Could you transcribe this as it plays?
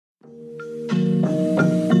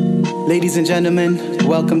Ladies and gentlemen,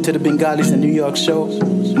 welcome to the Bengalis in New York show.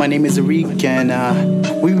 My name is Arik, and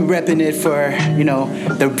we be repping it for,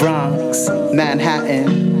 the Bronx,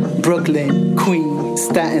 Manhattan, Brooklyn, Queens,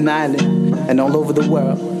 Staten Island, and all over the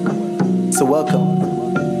world. So welcome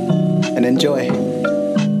and enjoy.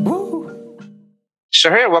 Woo!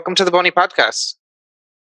 Shahir, welcome to the Boni Podcast.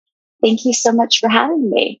 Thank you so much for having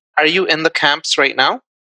me. Are you in the camps right now?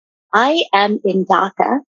 I am in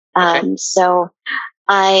Dhaka. Okay. So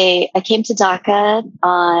I came to Dhaka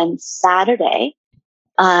on Saturday.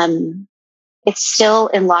 It's still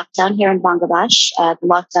in lockdown here in Bangladesh. The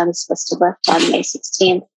lockdown is supposed to lift on May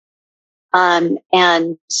 16th.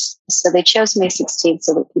 And so they chose May 16th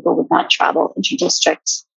so that people would not travel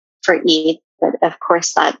inter-district for Eid. But of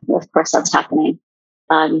course that's happening.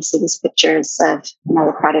 You see these pictures of,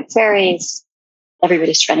 the crowded ferries.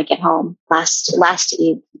 Everybody's trying to get home. Last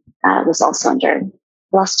Eid was also under.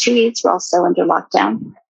 The last 2 Eids were also under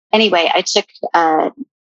lockdown. Anyway, I took a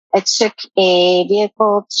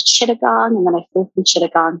vehicle to Chittagong, and then I flew from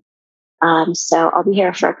Chittagong. So I'll be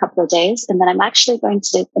here for a couple of days, and then I'm actually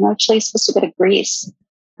supposed to go to Greece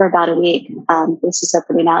for about a week. Greece is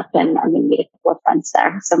opening up, and I'm going to meet a couple of friends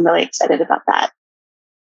there. So I'm really excited about that.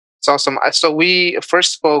 It's awesome. So we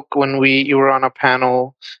first spoke when you were on a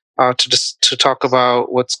panel to talk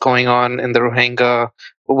about what's going on in the Rohingya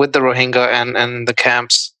and the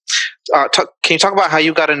camps. Can you talk about how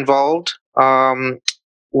you got involved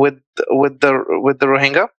with the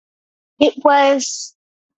Rohingya? It was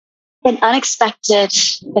an unexpected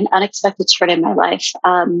turn in my life.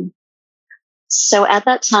 So at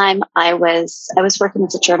that time, I was working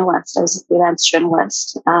as a journalist. I was a freelance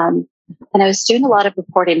journalist, and I was doing a lot of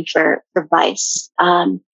reporting for Vice.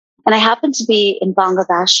 And I happened to be in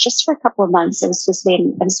Bangladesh just for a couple of months. I was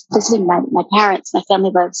visiting my parents. My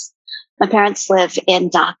parents live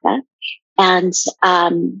in Dhaka, and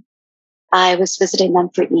I was visiting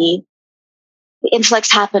them for Eid. The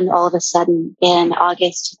influx happened all of a sudden in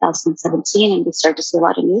August 2017, and we started to see a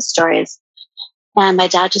lot of news stories. And my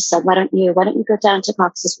dad just said, "Why don't you go down to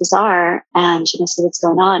Cox's Bazar and see what's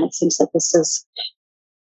going on? It seems like this is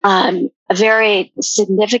a very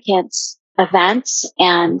significant event,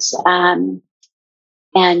 and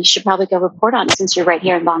you should probably go report on it since you're right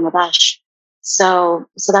here in Bangladesh." So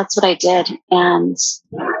that's what I did. And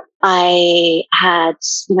I had,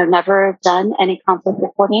 never done any conflict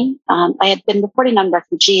reporting. I had been reporting on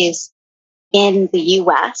refugees in the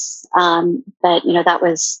U.S., but, that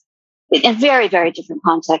was in a very, very different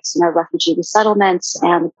context, refugee resettlements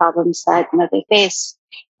and the problems that, they face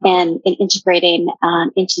in integrating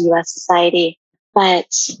into U.S. society.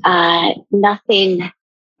 But nothing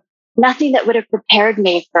that would have prepared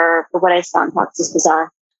me for what I saw in Cox's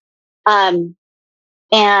Bazar.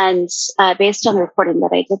 And based on the reporting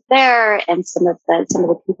that I did there and some of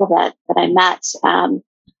the people that I met,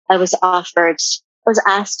 I was asked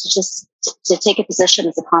to take a position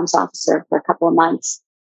as a comms officer for a couple of months.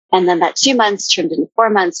 And then that 2 months turned into 4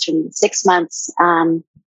 months, turned into 6 months.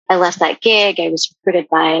 I left that gig. I was recruited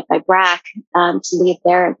by BRAC to lead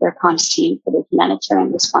their comms team for the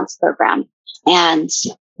humanitarian response program. And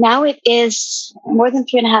now it is more than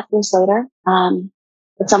 3.5 years later.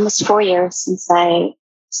 It's almost 4 years since I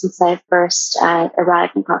first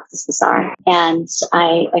arrived in Cox's Bazar, and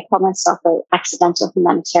I call myself an accidental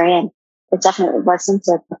humanitarian. It definitely wasn't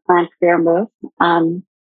a planned career move,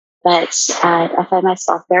 but I find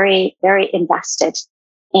myself very, very invested.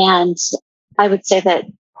 And I would say that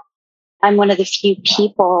I'm one of the few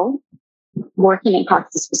people working in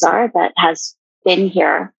Cox's Bazar that has been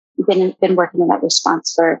here, been working in that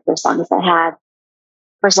response for as long as I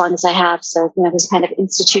have. So, there's kind of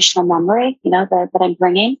institutional memory, that I'm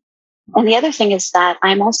bringing. And the other thing is that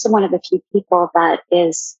I'm also one of the few people that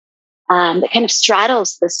is, that kind of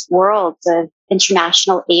straddles this world of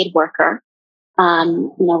international aid worker,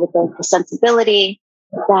 with the sensibility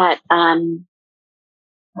that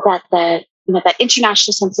that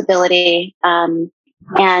international sensibility,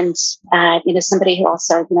 and somebody who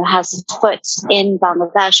also, has a foot in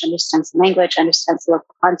Bangladesh, understands the language, understands the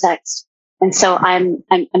local context. And so I'm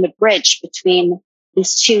a bridge between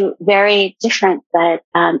these two very different but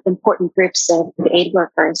important groups of aid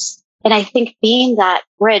workers. And I think being that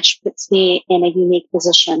bridge puts me in a unique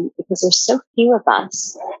position because there's so few of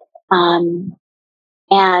us.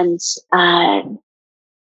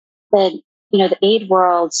 The aid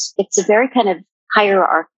world, it's a very kind of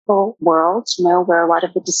hierarchical world, where a lot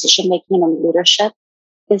of the decision making and leadership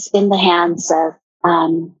is in the hands of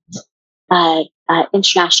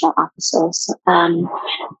international officers.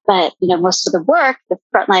 But, most of the work, the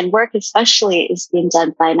frontline work especially, is being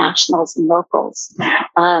done by nationals and locals.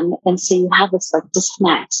 And so you have this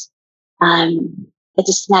disconnect. a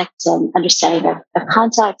disconnect and understanding of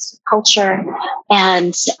context, culture,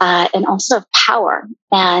 and also of power.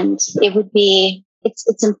 And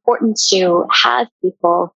it's important to have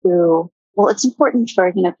people who, well, it's important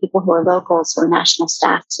for people who are locals or national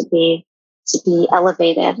staff to be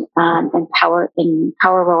elevated in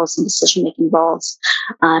power roles and decision making roles,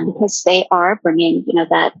 because they are bringing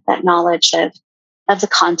that knowledge of the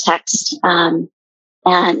context, and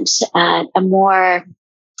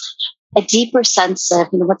a deeper sense of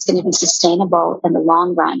what's going to be sustainable in the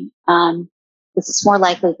long run. Because it's more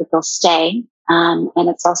likely that they'll stay, and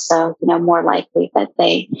it's also more likely that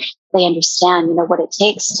they understand what it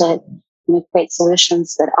takes to create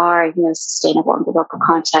solutions that are sustainable in the local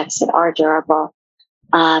context, that are durable.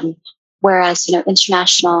 Whereas the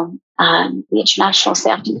internationals,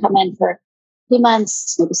 they often come in for a few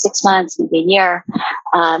months, maybe 6 months, maybe a year.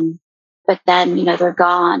 But then, they're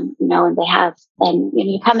gone, and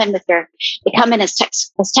you come in they come in as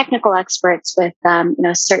technical experts with,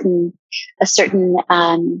 a certain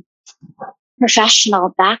professional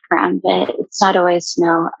background, but it's not always,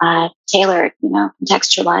 tailored,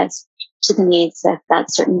 contextualized to the needs of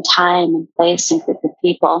that certain time and place and group of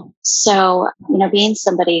people. So, being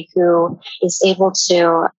somebody who is able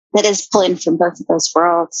to, that is pulling from both of those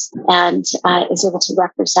worlds and is able to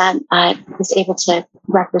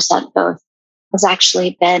represent both, has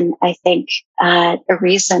actually been, I think, a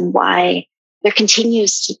reason why there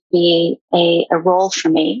continues to be a role for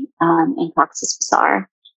me in Cox's Bazar,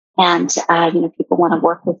 and people want to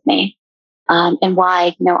work with me, and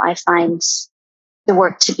why I find the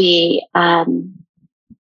work to be why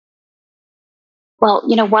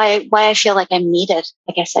I feel like I'm needed,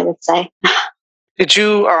 I guess I would say. Did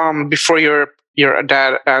you, before your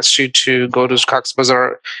dad asked you to go to Cox's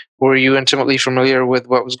Bazar, were you intimately familiar with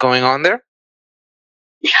what was going on there?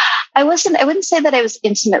 I wouldn't say that I was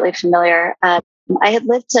intimately familiar. I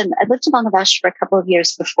lived in Bangladesh for a couple of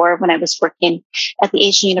years before, when I was working at the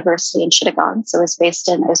Asian University in Chittagong. So I was based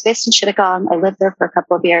in Chittagong. I lived there for a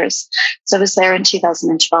couple of years. So I was there in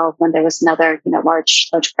 2012 when there was another,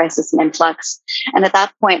 large crisis and influx. And at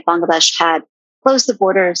that point, Bangladesh had closed the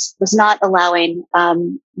borders, was not allowing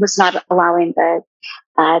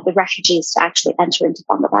the refugees to actually enter into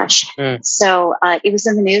Bangladesh. So it was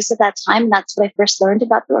in the news at that time, and that's when I first learned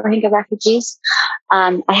about the Rohingya refugees.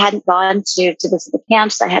 I hadn't gone to visit the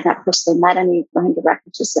camps. I had not personally met any Rohingya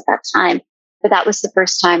refugees at that time, but that was the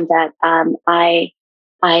first time that I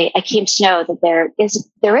came to know that there is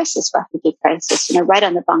this refugee crisis, right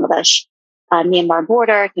on the Bangladesh Myanmar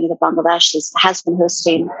border. The Bangladesh has been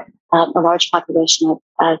hosting a large population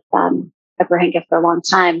of Rohingya for a long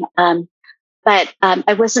time. But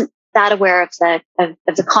I wasn't that aware of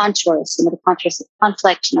the contours, the contours of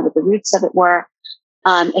conflict, what the roots of it were,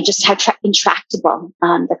 and just how intractable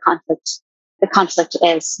the conflict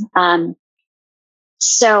is.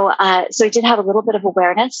 So I did have a little bit of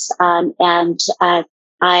awareness, and I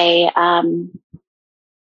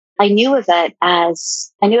knew of the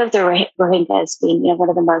Rohingya as being one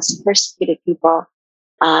of the most persecuted people,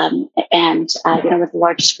 and one of the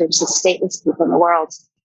largest groups of stateless people in the world.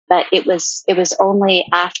 But it was only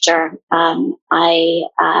after I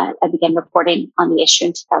began reporting on the issue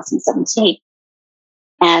in 2017,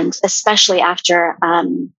 and especially after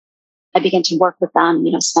I began to work with them,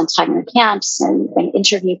 spend time in the camps and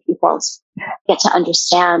interview people, get to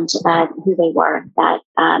understand who they were, that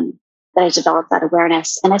I developed that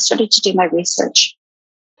awareness, and I started to do my research.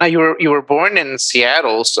 Now, you were born in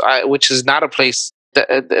Seattle, which is not a place.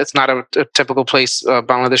 It's not a typical place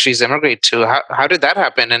Bangladeshis immigrate to. How did that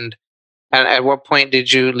happen, and at what point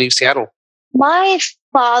did you leave Seattle? My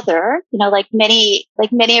father, like many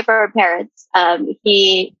of our parents,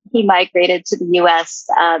 he migrated to the U.S.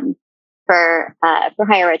 For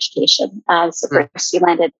higher education. So first he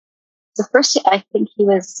landed. So first, I think he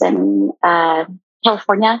was in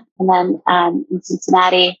California, and then in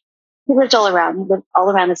Cincinnati. He lived all around. He lived all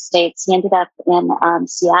around the states. He ended up in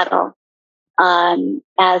Seattle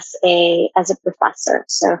as a professor.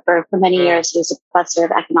 So for many years, he was a professor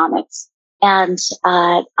of economics. And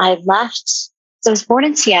I left. So I was born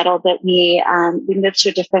in Seattle, but we moved to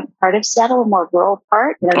a different part of Seattle, a more rural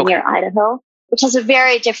part, near Idaho, which has a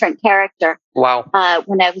very different character. Wow.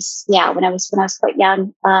 When I was quite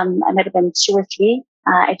young, I might have been 2 or 3.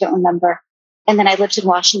 I don't remember. And then I lived in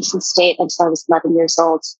Washington State until I was 11 years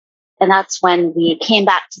old. And that's when we came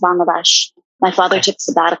back to Bangladesh. My father took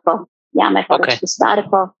sabbatical. Yeah, my father took a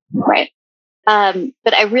sabbatical. Right.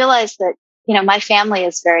 But I realized that, my family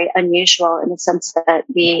is very unusual in the sense that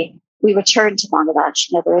we returned to Bangladesh.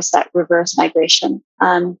 There is that reverse migration.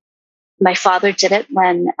 my father did it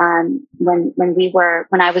when I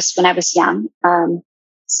was young.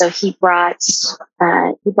 So he brought us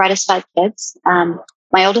 5 kids.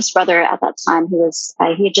 My oldest brother at that time,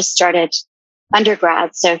 he had just started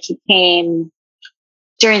undergrad, so he came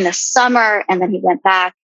during the summer, and then he went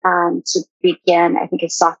back to begin, I think,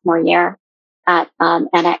 his sophomore year at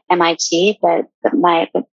MIT. But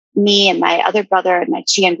me and my other brother and my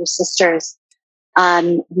 2 younger sisters,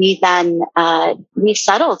 we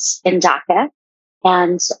settled in Dhaka,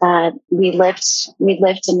 and we lived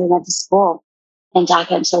and we went to school in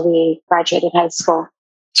Dhaka until we graduated high school.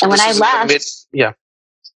 So and when I left,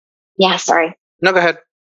 yeah, sorry. No, go ahead.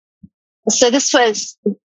 So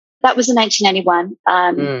that was in 1991.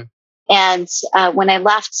 And when I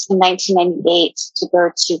left in 1998 to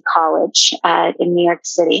go to college in New York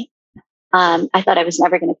City, I thought I was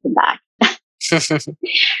never going to come back.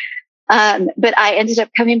 But I ended up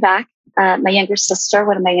coming back. One of my younger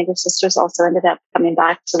sisters also ended up coming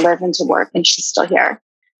back to live and to work, and she's still here.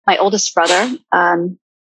 My oldest brother,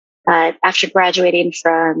 after graduating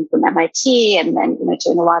from MIT and then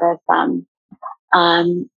doing a lot of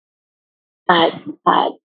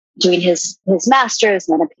doing his master's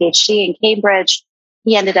and then a PhD in Cambridge,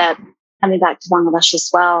 he ended up coming back to Bangladesh as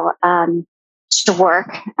well to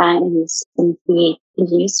work, and he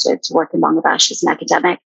continues to work in Bangladesh as an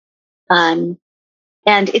academic. And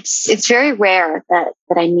it's very rare that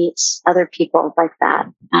I meet other people like that.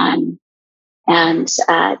 It's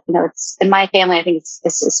in my family, I think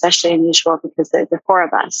it's especially unusual because there are 4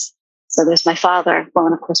 of us. So there's my father, well,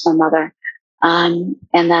 and of course my mother, and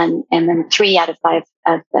then 3 out of 5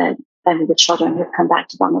 of the children who've come back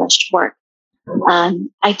to Bangladesh to work.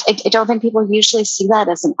 I don't think people usually see that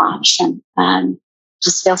as an option.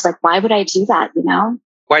 Just feels like, why would I do that?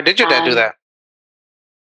 Why did your dad do that?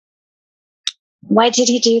 Why did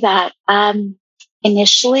he do that?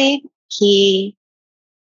 Initially, it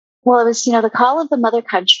was, the call of the mother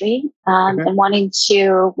country, and wanting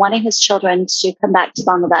his children to come back to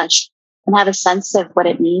Bangladesh and have a sense of what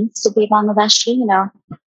it means to be Bangladeshi,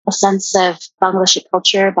 a sense of Bangladeshi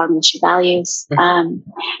culture, Bangladeshi values.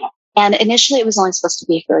 And initially it was only supposed to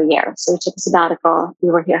be for a year. So we took a sabbatical. We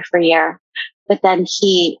were here for a year, but then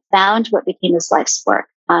he found what became his life's work.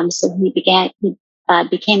 So he became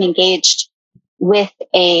engaged with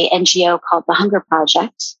a NGO called the Hunger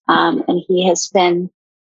Project. And he has been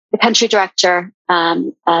the country director of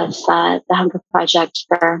the Hunger Project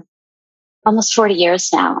for almost 40 years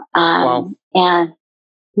now. Wow. And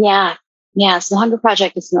so the Hunger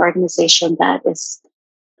Project is an organization that is,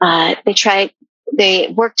 they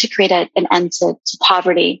work to create an end to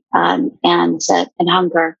poverty and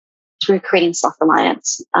hunger through creating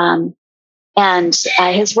self-reliance. And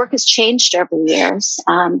his work has changed over the years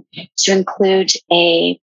to include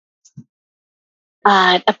a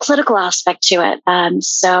political aspect to it.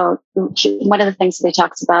 So one of the things that he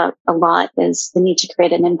talks about a lot is the need to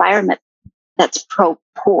create an environment that's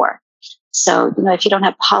pro-poor. So, if you don't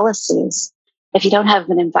have policies, if you don't have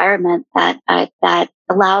an environment that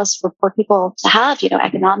allows for poor people to have,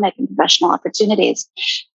 economic and professional opportunities,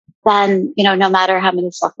 then, no matter how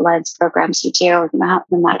many self-reliance programs you do, no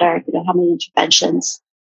matter, how many interventions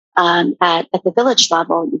at the village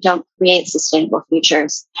level, you don't create sustainable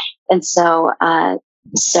futures. And so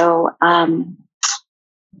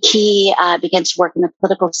he began to work in the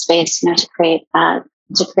political space, to create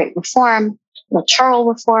reform, electoral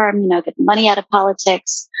reform, get the money out of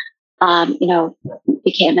politics,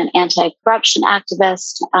 became an anti-corruption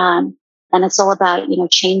activist. And it's all about,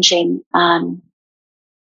 changing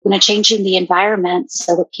the environment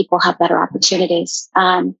so that people have better opportunities.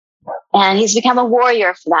 And he's become a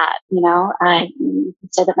warrior for that. I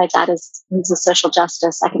could say that my dad he's a social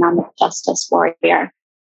justice, economic justice warrior.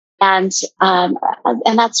 And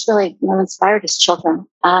that's really, inspired his children.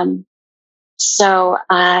 So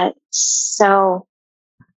I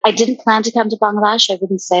didn't plan to come to Bangladesh. I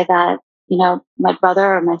wouldn't say that, my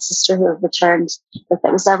brother or my sister who have returned,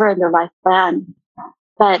 that was ever in their life plan.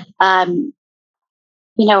 But,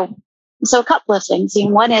 so a couple of things.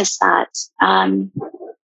 One is that, and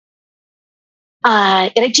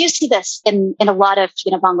I do see this in a lot of,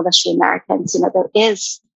 Bangladeshi Americans,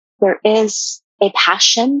 there is a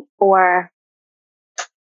passion for,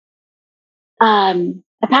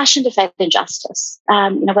 a passion to fight injustice,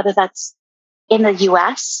 whether that's in the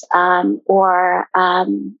U.S. Or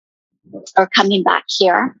coming back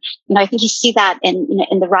here. I think you see that in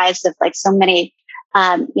the rise of so many,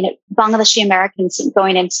 Bangladeshi Americans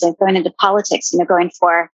going into politics. Going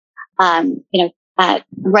for,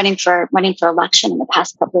 running for election in the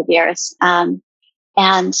past couple of years, and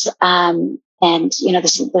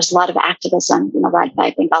there's a lot of activism, led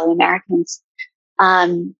by Bengali Americans.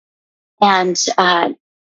 And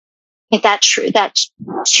that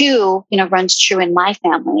too, runs true in my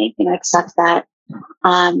family, except that,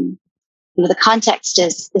 the context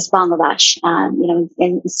is Bangladesh,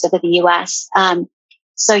 instead of the U.S.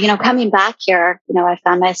 So, coming back here, I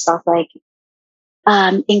found myself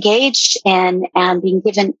engaged in and being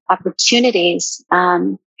given opportunities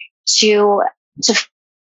to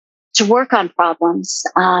to work on problems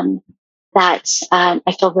that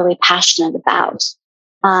I feel really passionate about.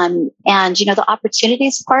 And the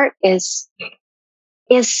opportunities part is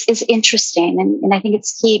interesting, and I think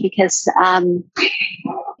it's key because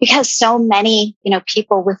so many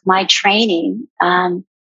people with my training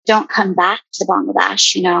don't come back to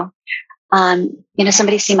Bangladesh.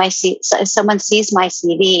 Someone sees my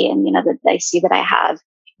CV, and that they see that I have.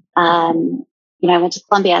 I went to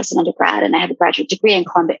Columbia as an undergrad, and I have a graduate degree in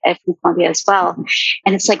Columbia, from Columbia as well.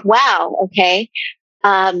 And it's like, wow, okay,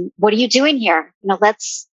 what are you doing here?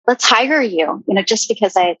 Let's hire you. Just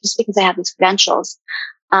because I have these credentials,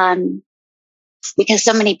 because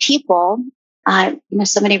so many people,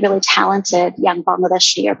 so many really talented young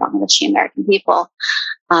Bangladeshi or Bangladeshi American people,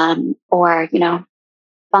 or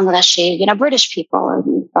Bangladeshi, British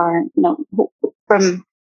people, or from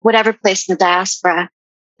whatever place in the diaspora,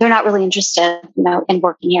 they're not really interested, in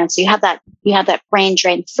working here. And so you have that brain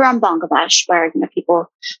drain from Bangladesh, where people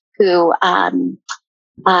who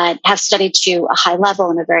have studied to a high level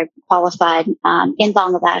and are very qualified in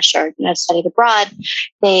Bangladesh, or studied abroad,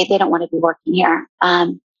 they don't want to be working here.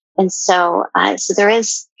 And so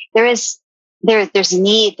there's a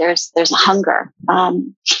need, there's a hunger.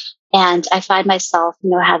 And I find myself,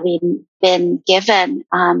 having been given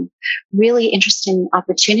really interesting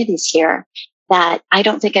opportunities here that I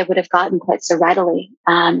don't think I would have gotten quite so readily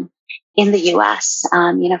in the U.S.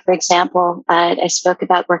 For example, I spoke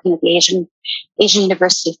about working at the Asian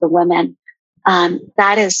University for Women.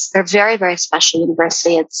 That is a very, very special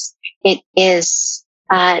university. It is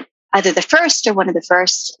either the first or one of the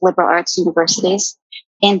first liberal arts universities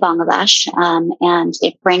in Bangladesh, and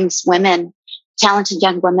it brings talented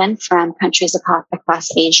young women from countries across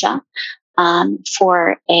Asia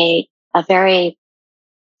for a very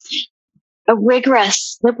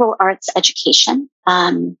rigorous liberal arts education.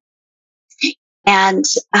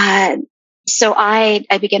 So I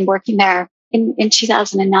began working there in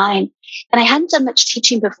 2009, and I hadn't done much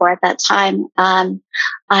teaching before at that time. I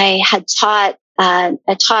taught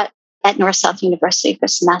at North South University for a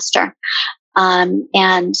semester.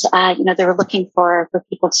 They were looking for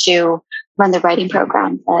people to run the writing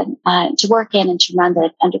program, to work in and to run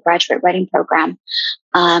the undergraduate writing program.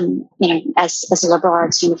 As a liberal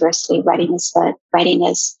arts university, writing is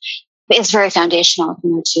very foundational,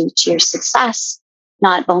 to your success,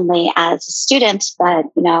 not only as a student, but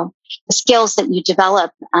the skills that you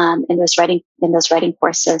develop in those writing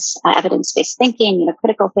courses, evidence-based thinking,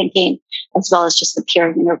 critical thinking, as well as just the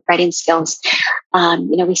pure writing skills.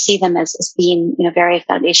 We see them as being very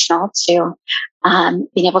foundational to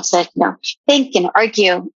being able to think and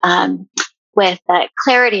argue with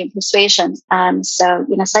clarity and persuasion. So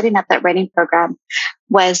setting up that writing program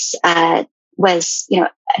was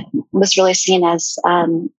really seen as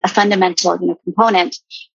a fundamental component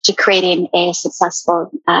to creating a successful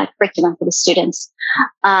curriculum for the students.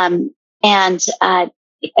 I had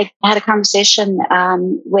a conversation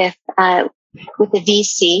with the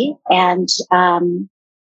VC, and I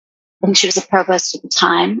think she was a provost at the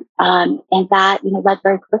time, and that led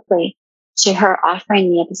very quickly to her offering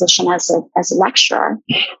me a position as a lecturer,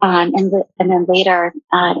 and then later,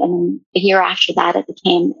 and a year after that, I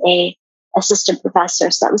became a assistant professor.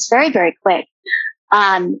 So that was very, very quick.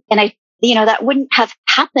 And that wouldn't have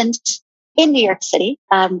happened in New York City,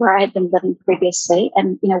 where I had been living previously,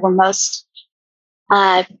 and where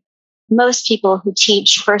most people who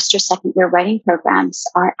teach first or second year writing programs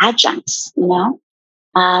are adjuncts. The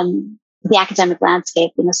academic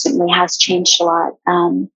landscape, certainly has changed a lot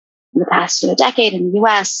in the past decade in the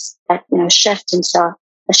U.S. That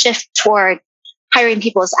shift toward hiring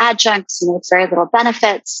people as adjuncts. With very little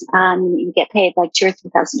benefits. You get paid like $2,000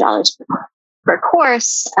 or $3,000 per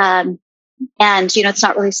course, and it's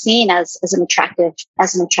not really seen as an attractive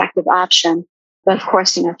option. But of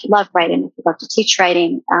course, if you love writing, if you love to teach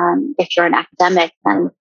writing, if you're an academic,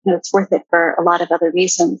 then it's worth it for a lot of other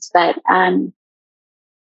reasons. But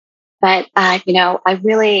the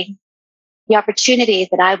opportunity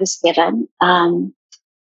that I was given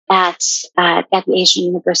at the Asian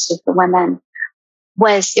University for Women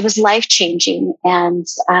was life changing, and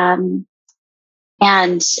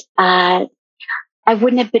I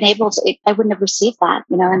wouldn't have been able to. I wouldn't have received that,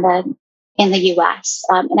 in the US.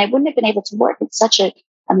 And I wouldn't have been able to work. It's such a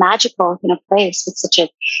magical, place. It's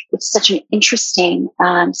such an interesting,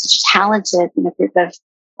 such a talented, group of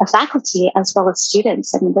faculty as well as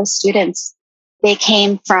students. I mean, those students, they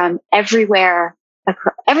came from everywhere,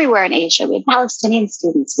 everywhere in Asia. We had Palestinian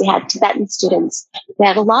students, we had Tibetan students, we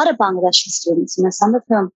had a lot of Bangladeshi students, some of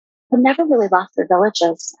whom had never really left their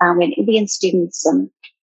villages. We had Indian students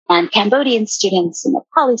and Cambodian students and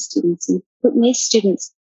Nepali students and Bhutanese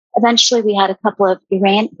students. Eventually, we had a couple of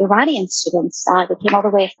Iranian students that came all the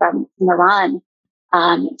way from Iran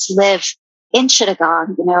to live in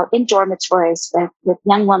Chittagong, in dormitories with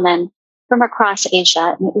young women from across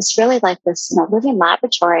Asia. And it was really like this, living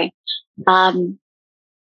laboratory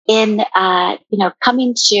in,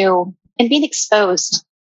 coming to and being exposed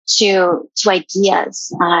to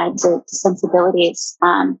ideas, to sensibilities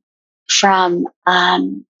from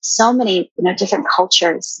so many, different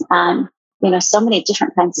cultures, so many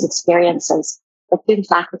different kinds of experiences, like through the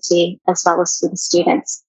faculty as well as through the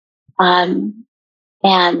students. And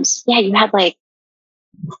yeah, you had like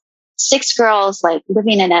 6 girls like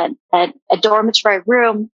living in a dormitory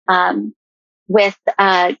room with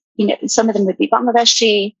some of them would be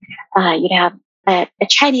Bangladeshi. You'd have a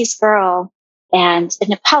Chinese girl and a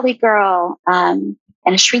Nepali girl and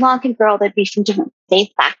a Sri Lankan girl that'd be from different faith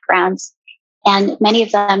backgrounds. And many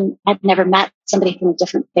of them had never met somebody from a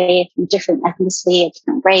different faith, from different ethnicity, a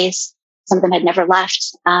different race. Some of them had never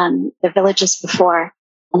left their villages before.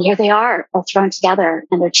 And here they are all thrown together,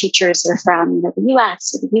 and their teachers are from the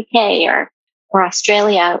US or the UK or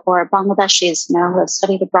Australia or Bangladeshis, who have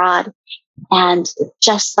studied abroad. And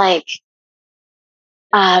just like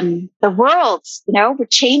the worlds, were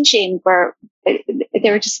changing, where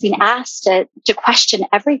they were just being asked to question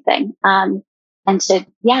everything. And to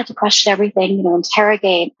question everything,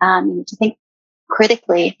 interrogate, to think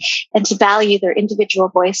critically, and to value their individual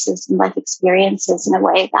voices and life experiences in a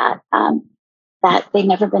way that they'd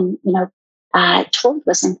never been, told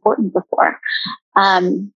was important before.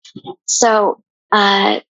 So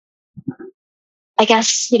I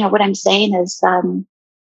guess what I'm saying is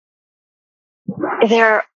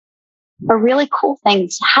there are really cool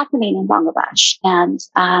things happening in Bangladesh, and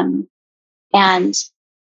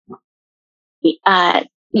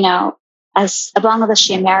as a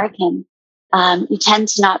Bangladeshi American, you tend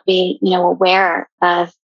to not be, aware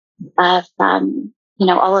of all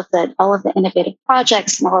of the innovative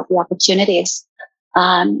projects and all of the opportunities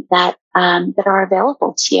that are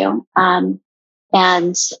available to you.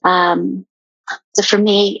 So for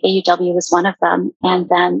me, AUW was one of them, and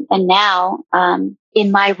now in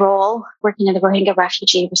my role working in the Rohingya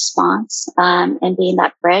refugee response and being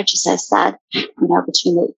that bridge, as I said,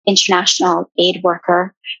 between the international aid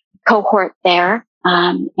worker cohort there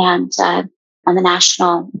and the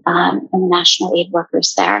national aid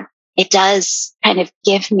workers there. It does kind of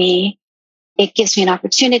gives me an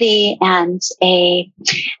opportunity and a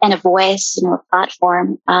voice, a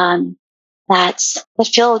platform that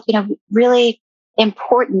feel really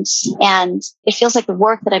important, and it feels like the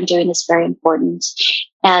work that I'm doing is very important.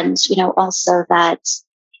 And also that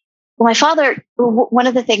my father, one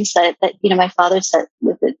of the things that my father said,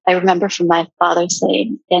 that I remember from my father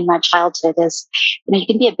saying in my childhood is, you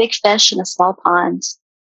can be a big fish in a small pond,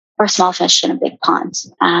 or a small fish in a big pond.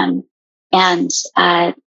 And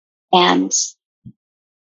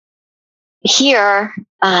here,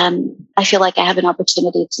 I feel like I have an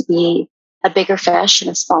opportunity to be a bigger fish in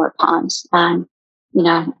a smaller pond.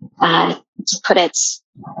 To put it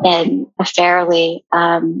in a fairly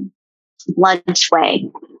blunt way.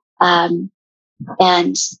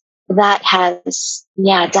 And that has,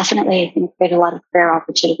 definitely created a lot of career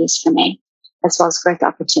opportunities for me, as well as growth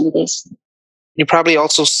opportunities. You probably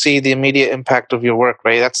also see the immediate impact of your work,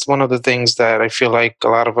 right? That's one of the things that I feel like a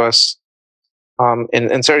lot of us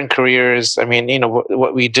in certain careers,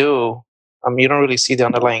 what we do, you don't really see the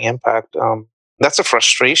underlying impact. That's a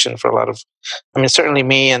frustration for a lot of, certainly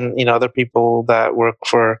me and, other people that work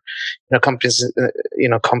for, companies,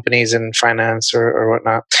 companies in finance or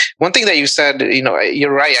whatnot. One thing that you said,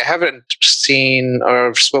 you're right. I haven't seen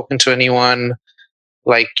or spoken to anyone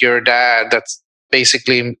like your dad that's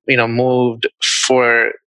basically, moved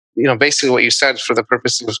for, basically what you said, for the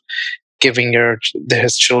purpose of giving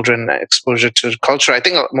his children exposure to culture. I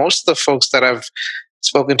think most of the folks that I've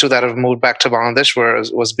spoken to that have moved back to Bangladesh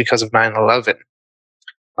was because of 9/11.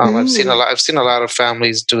 I've seen a lot of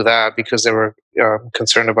families do that because they were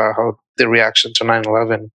concerned about how the reaction to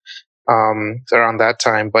 9/11 around that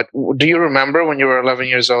time. But do you remember when you were 11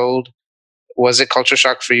 years old? Was it culture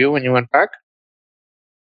shock for you when you went back?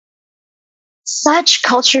 such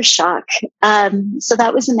culture shock. So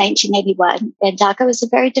that was in 1981, and Dhaka was a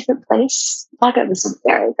very different place. Dhaka was a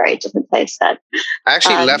very, very different place then. I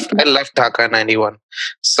actually left. I left Dhaka in '91,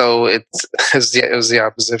 so it was the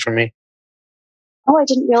opposite for me. Oh, I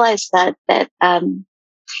didn't realize that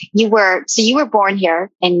you were born here,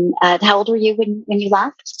 and how old were you when you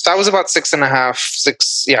left? So I was about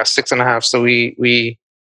 6.5. So we we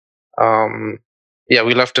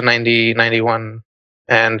left in 91,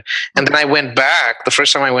 and then I went back. The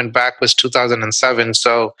first time I went back was 2007.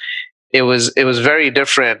 So it was very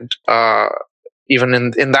different. Even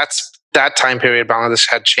in that time period, Bangladesh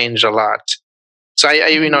had changed a lot. So I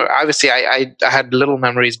obviously I had little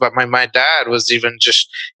memories, but my dad was even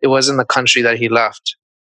it wasn't the country that he left.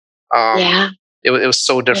 It was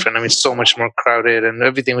so different. I mean, so much more crowded, and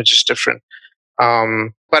everything was just different.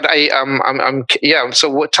 But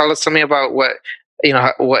So tell me about what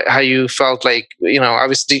how you felt like.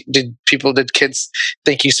 Obviously, did kids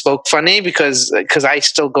think you spoke funny? Because I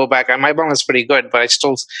still go back. My Bangla is pretty good, but I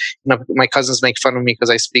still, my cousins make fun of me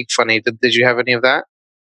because I speak funny. Did you have any of that?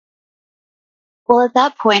 Well, at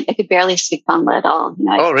that point, I could barely speak Bangla at all.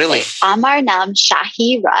 Oh, really? Amar naam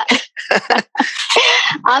Shahira.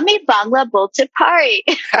 Ami Bangla bolte pari.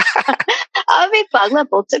 Ami Bangla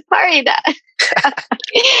bolte pari na.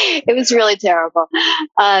 It was really terrible.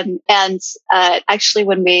 Actually,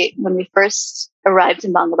 when we first arrived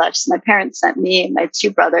in Bangladesh, my parents sent me and my two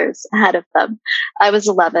brothers ahead of them. I was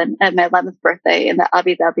 11 at my 11th birthday in the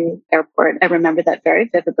Abu Dhabi airport. I remember that very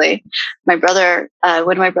vividly. My brother,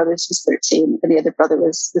 one of my brothers was 13 and the other brother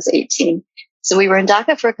was 18. So we were in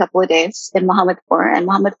Dhaka for a couple of days in Mohammadpur, and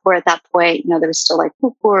Mohammadpur at that point, there was still like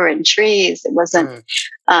pukur and trees. It wasn't,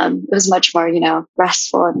 it was much more,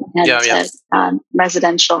 restful and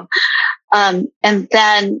residential. And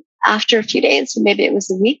then after a few days, maybe it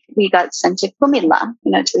was a week, we got sent to Kumilla,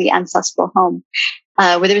 to the ancestral home,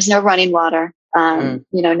 where there was no running water,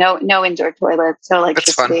 no indoor toilets, no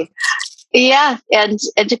electricity. Yeah. And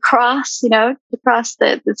to cross, the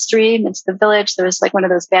stream into the village, there was like one of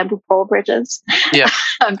those bamboo pole bridges. Yeah.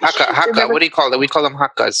 Hakka. What do you call them? We call them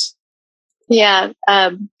hakkas. Yeah.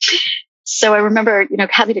 So I remember,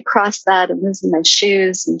 having to cross that and losing my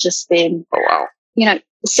shoes and just being, oh, wow.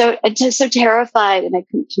 So terrified, and I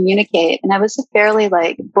couldn't communicate. And I was a fairly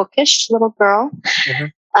bookish little girl.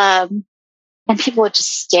 Mm-hmm. And people would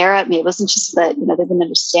just stare at me. It wasn't just that, they wouldn't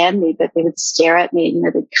understand me, but they would stare at me.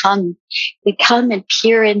 They'd come and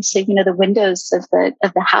peer into, the windows of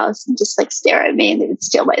the house and just stare at me, and they would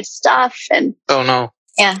steal my stuff. And oh no.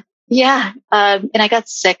 Yeah. And I got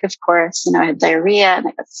sick, of course. I had diarrhea and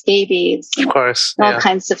I got scabies. Of course. All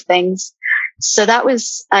kinds of things. So that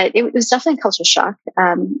was, it was definitely a culture shock.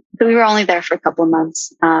 But we were only there for a couple of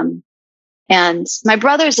months. And my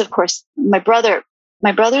brothers, of course, my brothers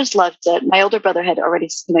loved it. My older brother had already,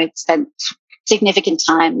 spent significant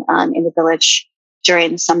time in the village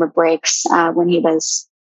during the summer breaks when he was,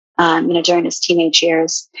 during his teenage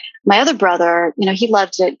years. My other brother, he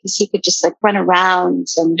loved it because he could just run around,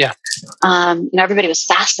 and everybody was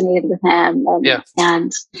fascinated with him,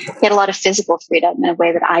 and he had a lot of physical freedom in a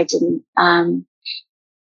way that I didn't. And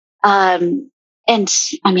I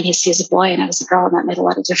mean, he's a boy and I was a girl, and that made a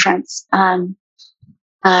lot of difference.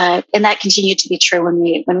 And that continued to be true when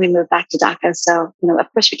we moved back to Dhaka. So,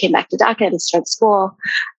 of course we came back to Dhaka to start school.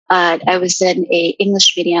 I was in a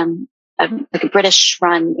English medium, like a British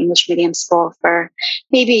run English medium school for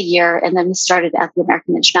maybe a year. And then we started at the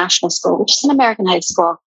American International School, which is an American high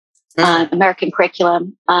school, American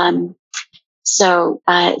curriculum. So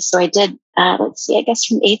I did, I guess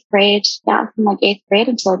from 8th grade, from 8th grade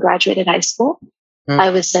until I graduated high school.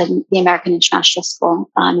 I was in the American International School,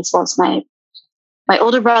 as well as my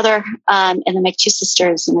older brother, and then my two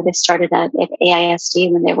sisters. They started at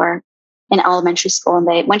AISD when they were in elementary school, and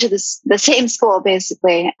they went to the same school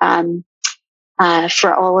basically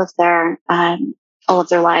for all of their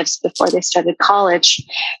lives before they started college.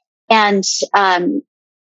 And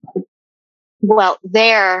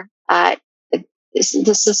there,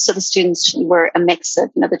 so the students were a mix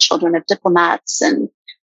of the children of diplomats and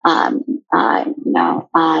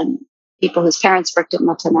people whose parents worked at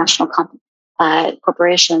multinational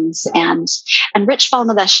corporations and rich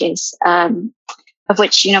Bangladeshis, of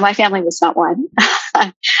which my family was not one.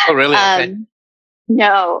 Oh, really? Okay.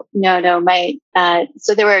 No.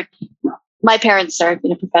 So my parents are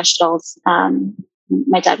professionals.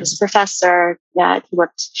 My dad was a professor. He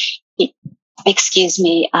worked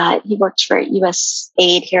for U.S.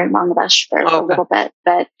 aid here in Bangladesh for a little bit,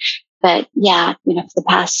 but for the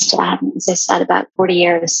past, as I said, about 40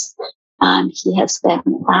 years, he has been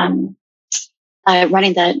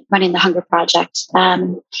running the Hunger Project.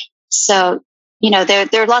 So there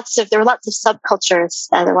are lots of subcultures.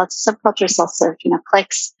 There are lots of subcultures, lots of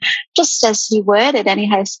cliques, just as you would at any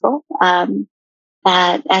high school.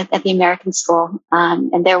 At the American school,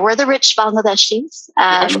 and there were the rich Bangladeshis.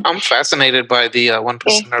 I'm fascinated by the one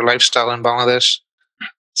percenter lifestyle in Bangladesh,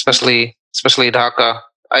 especially Dhaka.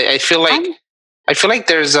 I feel like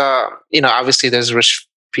there's obviously there's rich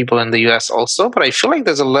people in the U.S. also, but I feel like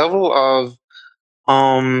there's a level of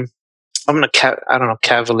I don't know,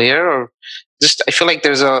 cavalier, or just I feel like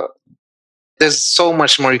there's so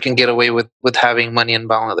much more you can get away with having money in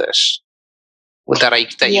Bangladesh.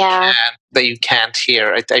 You can't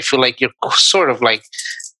here. I feel like you're sort of like,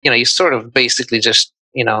 you sort of basically just,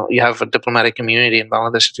 you have a diplomatic immunity in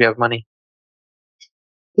Bangladesh if you have money.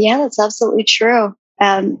 Yeah, that's absolutely true.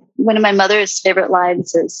 One of my mother's favorite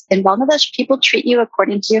lines is, in Bangladesh, people treat you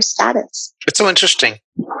according to your status. It's so interesting.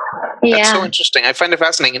 Yeah. That's so interesting. I find it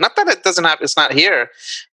fascinating. Not that it doesn't happen, it's not here.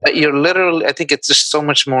 But you're literally, I think it's just so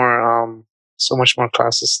much more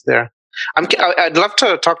classes there. I'd love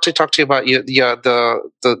to talk to you about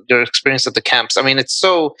your experience at the camps. I mean,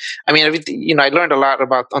 everything, I learned a lot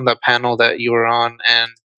about on the panel that you were on,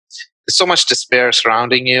 and there's so much despair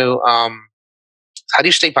surrounding you. How do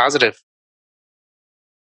you stay positive?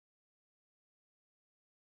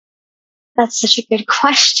 That's such a good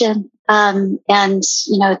question. And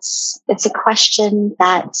it's a question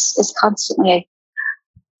that is constantly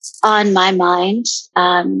on my mind.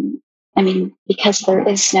 Because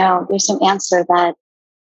there's no answer that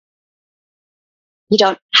you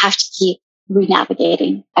don't have to keep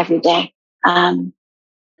re-navigating every day.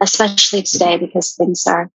 Especially today, because things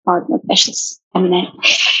are, in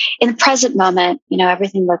the present moment,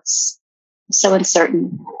 everything looks so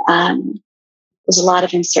uncertain. There's a lot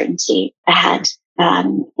of uncertainty ahead.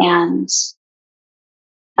 And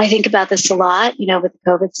I think about this a lot, with the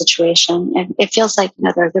COVID situation. And it feels like,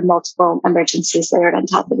 there are multiple emergencies layered on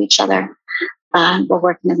top of each other. We're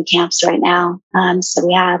working in the camps right now. So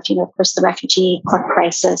we have, of course, the refugee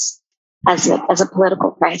crisis as a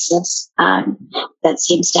political crisis that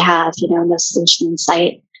seems to have, no solution in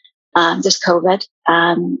sight. There's COVID.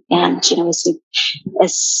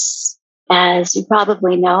 As you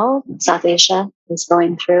probably know, South Asia is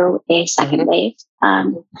going through a second wave.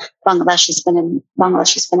 Bangladesh has been in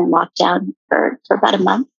lockdown for about a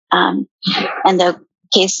month. And the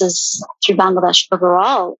cases through Bangladesh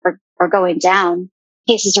overall are going down.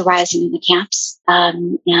 Cases are rising in the camps.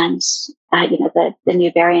 The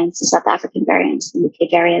new variants, the South African variants, the UK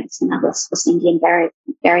variants, and now this Indian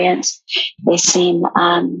variant, they seem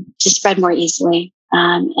to spread more easily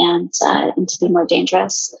and to be more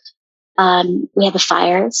dangerous. We have the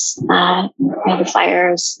fires. There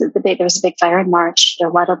was a big fire in March. There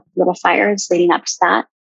are a lot of little fires leading up to that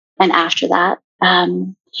and after that.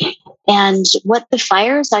 And what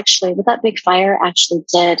that big fire actually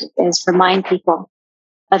did is remind people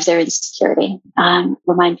of their insecurity,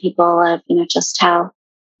 remind people of, just how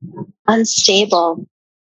unstable,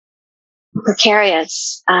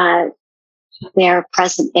 precarious their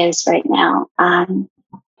present is right now.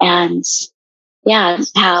 And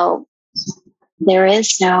how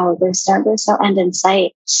there's no end in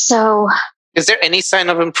sight. So, is there any sign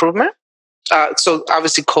of improvement? So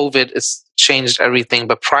obviously COVID has changed everything,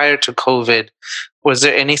 but prior to COVID, was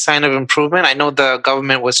there any sign of improvement? I know the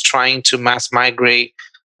government was trying to mass migrate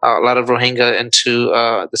a lot of Rohingya into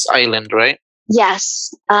this island, right?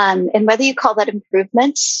 Yes. And whether you call that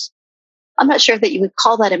improvement, I'm not sure that you would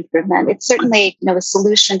call that improvement. It's certainly, a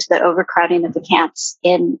solution to the overcrowding of the camps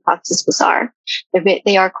in Cox's Bazar.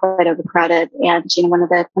 They are quite overcrowded, and one of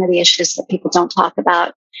the issues that people don't talk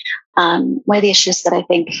about. One of the issues that I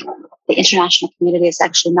think the international community is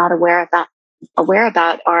actually not aware about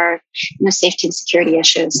are safety and security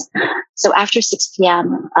issues. So after 6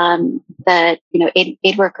 p.m.,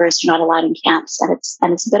 aid workers are not allowed in camps,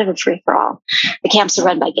 and it's a bit of a free for all. The camps are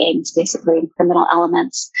run by gangs, basically, and criminal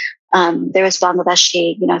elements. There is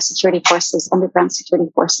Bangladeshi, security forces, underground security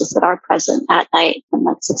forces that are present at night from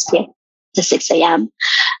 6 p.m. to 6 a.m.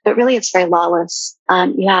 But really, it's very lawless.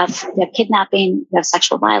 You have kidnapping, you have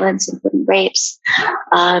sexual violence, including rapes.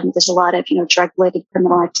 There's a lot of drug-related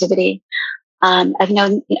criminal activity.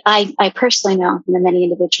 I personally know many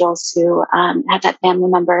individuals who have had family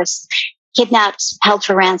members kidnapped, held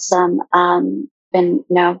for ransom, been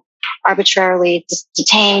arbitrarily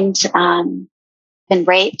detained, been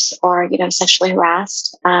raped, or sexually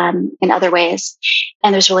harassed in other ways,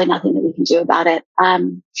 and there's really nothing that we can do about it.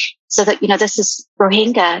 So that this is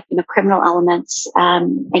Rohingya, criminal elements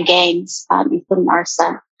and gangs, including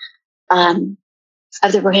ARSA,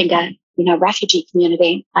 of the Rohingya refugee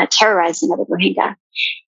community, terrorizing other Rohingya.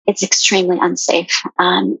 it's extremely unsafe.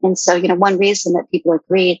 And so, one reason that people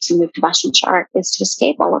agreed to move to Basham Char is to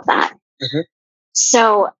escape all of that. Mm-hmm.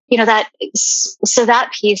 So, that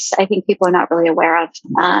piece, I think people are not really aware of.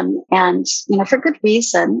 And, for good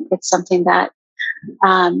reason, it's something that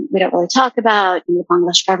we don't really talk about. The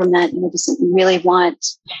Bangladesh government, doesn't really want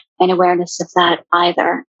an awareness of that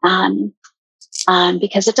either.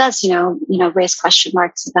 Because it does, raise question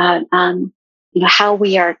marks about, how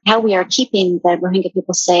we are keeping the Rohingya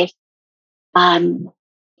people safe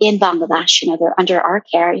in Bangladesh. They're under our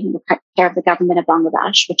care, the care of the government of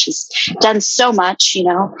Bangladesh, which has done so much,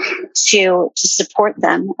 to support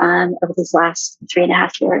them over these last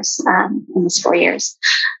 3.5 years, almost 4 years,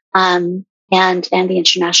 and the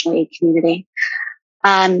international aid community.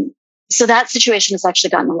 So that situation has actually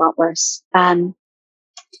gotten a lot worse.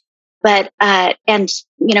 But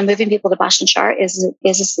moving people to Basham Char is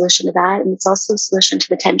a solution to that, and it's also a solution to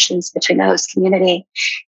the tensions between the host community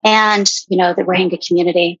and the Rohingya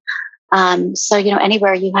community. So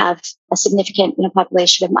anywhere you have a significant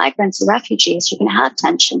population of migrants and refugees, you're going to have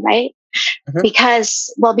tension, right? Mm-hmm.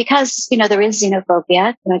 Because there is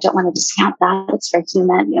xenophobia. I don't want to discount that; it's very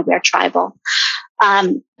human. We are tribal,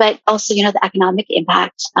 but also the economic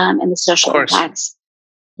impact and the social impacts.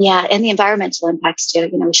 Yeah, and the environmental impacts too.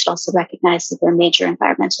 We should also recognize that there are major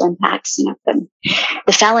environmental impacts. From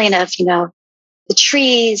the felling of the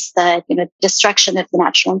trees, the destruction of the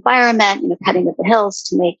natural environment, cutting of the hills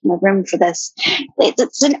to make room for this.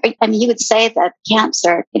 You would say that camps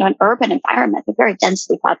are an urban environment. They're very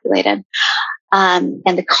densely populated, and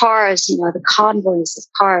the cars, the convoys of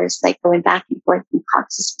cars, like going back and forth from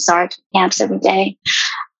Cox's Bazar to camps every day.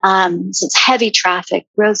 So it's heavy traffic.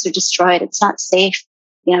 Roads are destroyed. It's not safe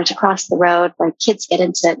to cross the road. Like kids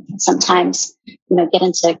sometimes get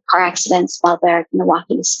into car accidents while they're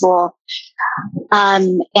walking to school.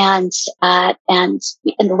 And the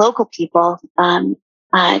local people, the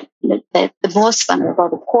most vulnerable,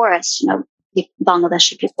 the poorest, the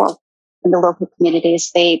Bangladeshi people in the local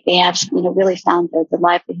communities, they have really found their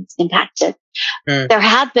livelihoods impacted. Mm. There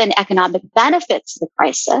have been economic benefits of the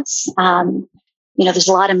crisis. There's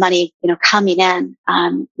a lot of money, coming in,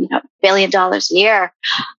 $1 billion a year,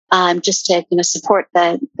 just to, support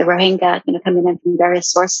the Rohingya, coming in from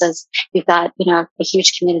various sources. You've got, a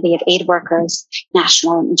huge community of aid workers,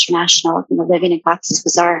 national and international, living in Cox's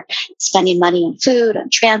Bazar, spending money on food, on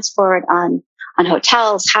transport, on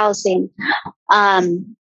hotels, housing.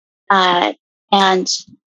 But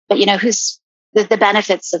who's the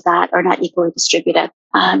benefits of that are not equally distributed.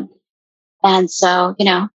 And so,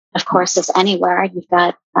 of course, as anywhere, you've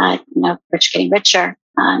got, rich getting richer,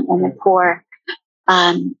 and the poor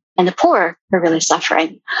are really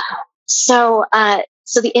suffering. So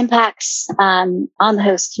the impacts, on the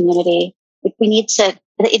host community, it needs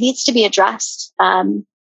to be addressed. And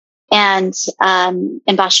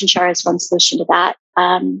Basham Char is one solution to that.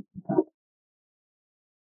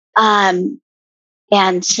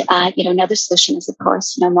 Another solution is, of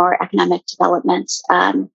course, more economic development,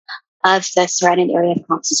 of the surrounding area of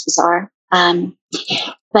Cox's Bazar.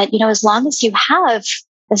 But as long as you have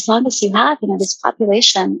this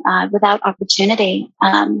population without opportunity,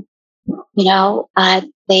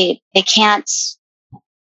 they can't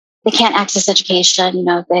access education.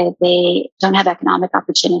 They don't have economic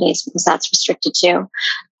opportunities because that's restricted too.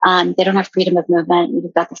 They don't have freedom of movement.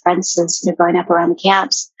 You've got the fences going up around the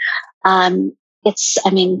camps. It's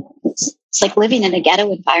like living in a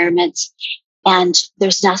ghetto environment. And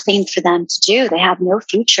there's nothing for them to do. They have no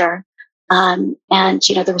future. And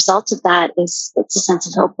the result of that is it's a sense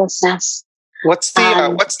of hopelessness. What's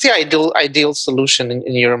the ideal solution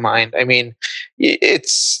in your mind? I mean,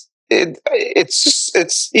 it's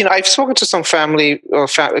I've spoken to some family or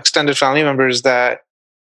extended family members that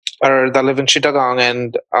live in Chittagong,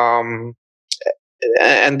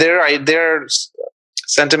 and their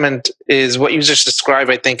sentiment is what you just described.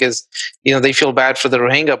 I think is, they feel bad for the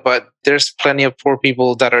Rohingya, but there's plenty of poor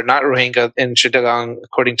people that are not Rohingya in Chittagong,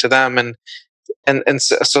 according to them, and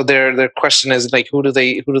so their question is like, who do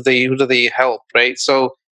they help, right?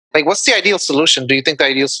 So, like, what's the ideal solution? Do you think the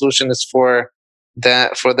ideal solution is for the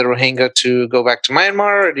Rohingya to go back to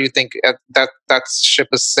Myanmar, or do you think that ship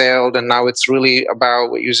has sailed and now it's really about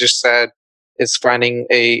what you just said, is finding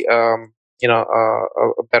a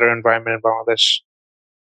better environment in Bangladesh?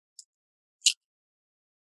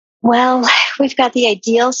 Well, we've got the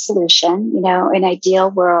ideal solution, an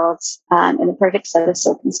ideal world, in a perfect set of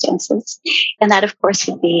circumstances. And that, of course,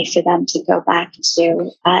 would be for them to go back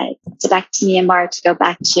to Myanmar, to go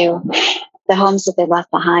back to the homes that they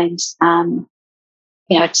left behind,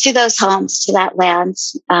 to those homes, to that land,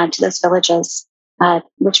 to those villages,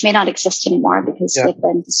 which may not exist anymore because they've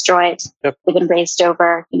been destroyed. Yep. They've been raised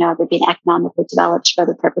over, they've been economically developed for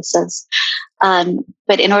other purposes.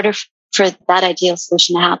 But in order for that ideal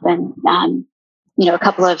solution to happen, a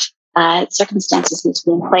couple of circumstances need to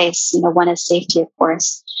be in place. One is safety, of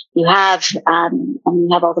course. You have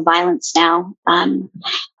all the violence now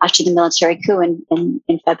after the military coup in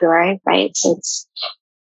February, right? So it's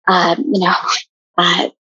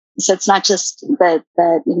so it's not just the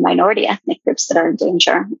minority ethnic groups that are in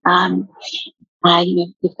danger.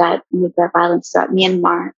 You've got violence throughout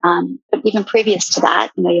Myanmar, but even previous to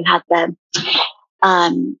that, you had the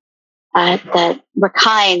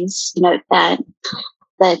Rakhines,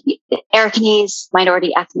 the Arakanese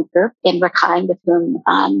minority ethnic group in Rakhine, with whom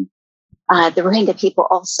the Rohingya people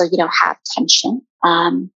also, have tension,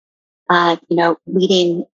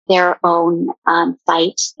 leading their own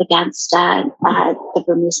fight against the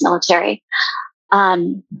Burmese military.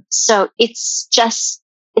 So it's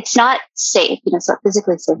not safe, it's not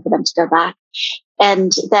physically safe for them to go back.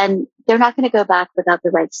 And then they're not going to go back without the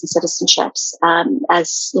rights and citizenships.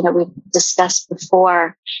 As we've discussed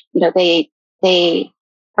before, they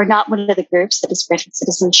are not one of the groups that is granted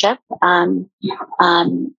citizenship in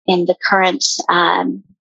the current in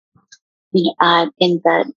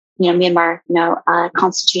the Myanmar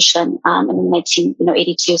constitution in the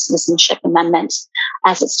 1982 Citizenship Amendment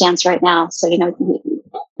as it stands right now. So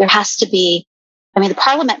there has to be. The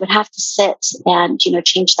parliament would have to sit and,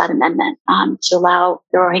 change that amendment to allow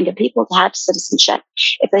the Rohingya people to have citizenship.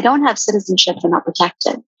 If they don't have citizenship, they're not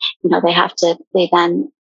protected. They don't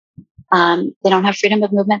have freedom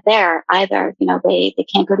of movement there either. They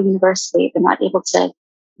can't go to university. They're not able to,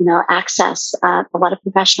 access a lot of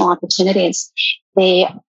professional opportunities. They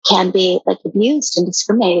can be abused and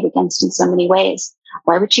discriminated against in so many ways.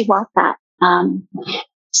 Why would you want that?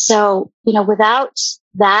 So, without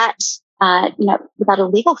that, without a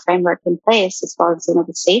legal framework in place, as well as,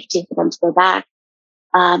 the safety for them to go back,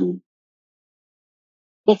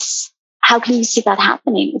 it's, how can you see that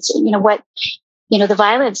happening? It's, the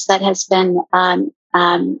violence that has been,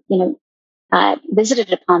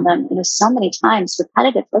 visited upon them, so many times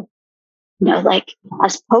repetitively,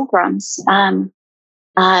 as pogroms,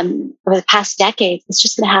 over the past decades, it's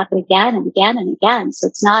just going to happen again and again and again. So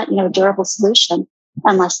it's not, a durable solution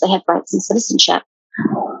unless they have rights and citizenship.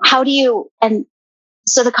 How do you, and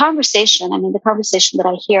so the conversation that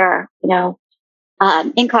I hear,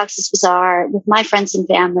 in Cox's Bazar with my friends and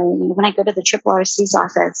family, when I go to the RRC's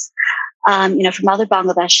office, from other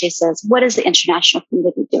Bangladeshis says, what is the international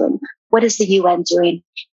community doing? What is the UN doing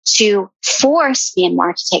to force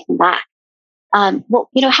Myanmar to take them back? Well,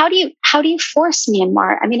 how do you force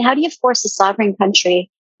Myanmar? How do you force a sovereign country?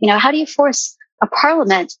 How do you force a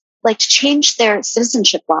parliament to change their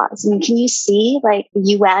citizenship laws? Can you see the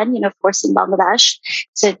UN, forcing Bangladesh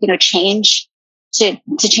to, change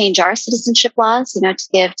our citizenship laws, to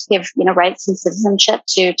give, rights and citizenship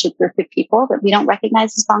to a group of people that we don't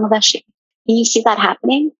recognize as Bangladeshi? Can you see that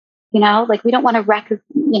happening? We don't want to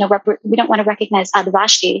we don't want to recognize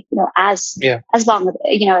Adivashi, as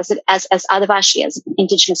Bangladesh, as Adivashi, as an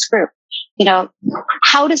indigenous group.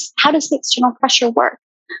 How does the external pressure work?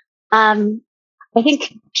 I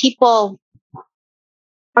think people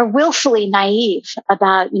are willfully naive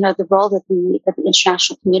about, the role that the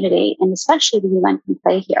international community and especially the UN can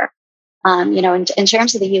play here. In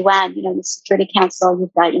terms of the UN, the Security Council,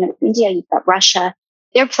 you've got, India, you've got Russia.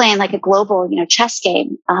 They're playing a global, chess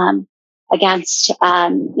game against,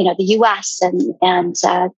 the US and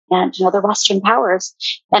the Western powers.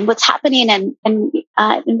 And what's happening and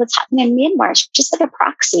what's happening in Myanmar is just a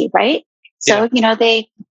proxy, right? So,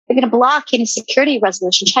 they're going to block any security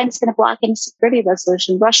resolution. China's going to block any security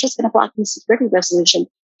resolution. Russia's going to block any security resolution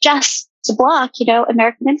just to block,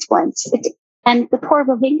 American influence. And the poor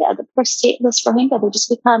Rohingya, the poor stateless Rohingya, they just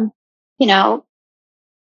become,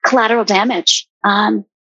 collateral damage.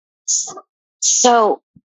 So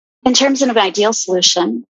in terms of an ideal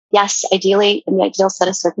solution, yes, ideally, in the ideal set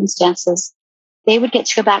of circumstances, they would get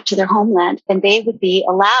to go back to their homeland and they would be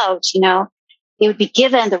allowed, they would be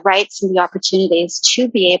given the rights and the opportunities to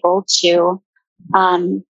be able to,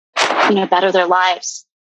 better their lives.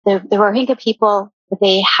 The Rohingya people,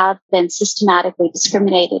 they have been systematically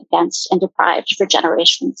discriminated against and deprived for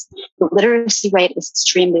generations. The literacy rate is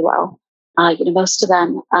extremely low. Most of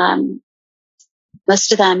them,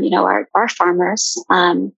 are farmers.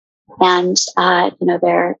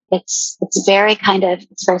 It's very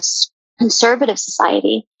conservative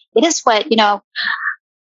society. It is what,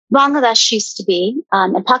 Bangladesh used to be,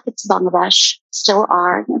 and pockets of Bangladesh still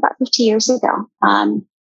are about 50 years ago.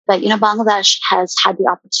 But, Bangladesh has had the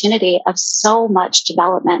opportunity of so much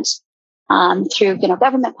development through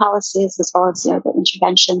government policies, as well as the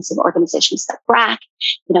interventions of organizations like BRAC,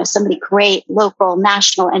 so many great local,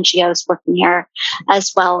 national NGOs working here,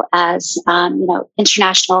 as well as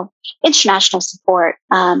international support,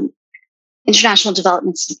 international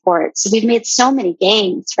development support. So we've made so many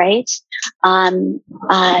gains, right?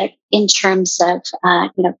 In terms of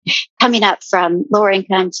coming up from lower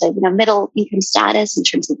income to middle income status, in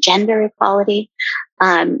terms of gender equality.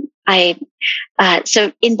 So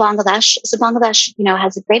in Bangladesh, has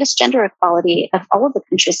the greatest gender equality of all of the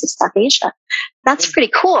countries of South Asia. That's pretty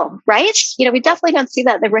cool, right? We definitely don't see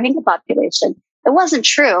that in the Rohingya population. It wasn't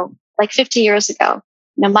true like 50 years ago.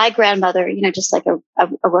 My grandmother, just like a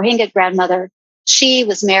Rohingya grandmother, she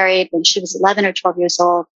was married when she was 11 or 12 years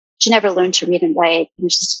old. She never learned to read and write.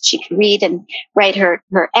 She could read and write her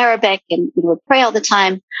Arabic and would pray all the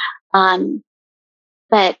time.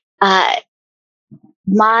 But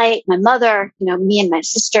my mother, me and my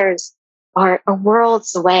sisters are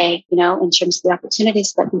worlds away, in terms of the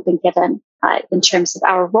opportunities that we've been given, in terms of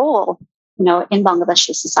our role, in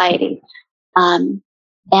Bangladeshi society. And,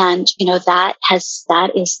 that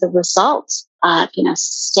is the result of,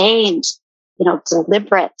 sustained,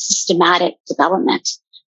 deliberate, systematic development.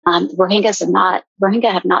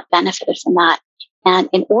 Rohingya have not benefited from that. And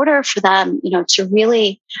in order for them, to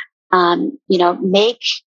really, make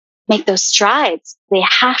those strides, they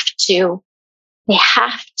have to,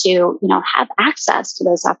 have access to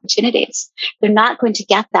those opportunities. They're not going to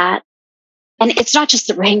get that. And it's not just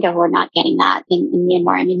the Rohingya who are not getting that in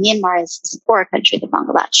Myanmar. I mean, Myanmar is a poorer country than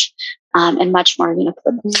Bangladesh, and much more,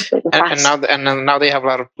 politically repressed. And now they have a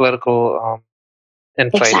lot of political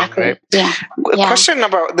infighting, exactly. right? Yeah. A question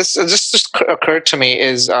about this just occurred to me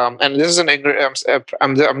is, and this is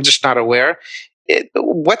I'm just not aware.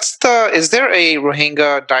 Is there a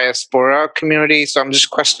Rohingya diaspora community? So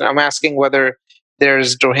I'm asking whether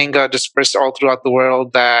there's Rohingya dispersed all throughout the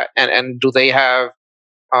world and do they have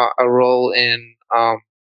a role in,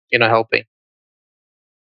 helping?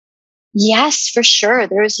 Yes, for sure.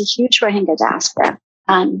 There is a huge Rohingya diaspora.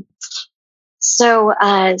 So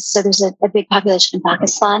there's a big population in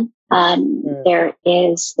Pakistan. There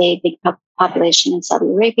is a big population in Saudi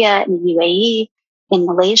Arabia, in the UAE, in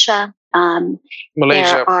Malaysia.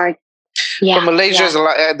 Malaysia. Malaysia is a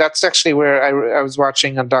lot. That's actually where I was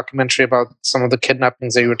watching a documentary about some of the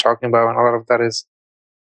kidnappings that you were talking about, and a lot of that is,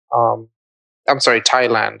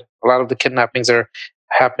 Thailand. A lot of the kidnappings are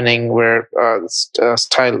happening where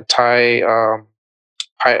Thai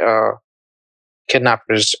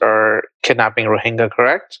kidnappers are kidnapping Rohingya,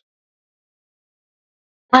 correct?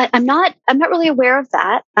 I'm not really aware of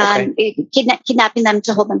that. Okay. Kidnapping them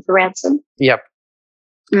to hold them for ransom. Yep.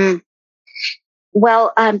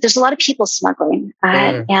 Well, there's a lot of people smuggling,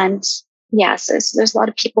 and so there's a lot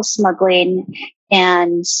of people smuggling,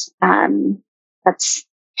 and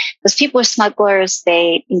those people are smugglers.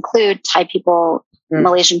 They include Thai people,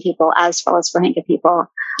 Malaysian people, as well as Rohingya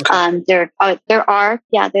people. Okay.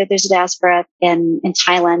 There's a diaspora in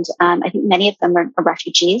Thailand. I think many of them are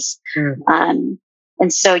refugees. And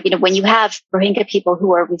so, when you have Rohingya people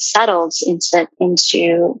who are resettled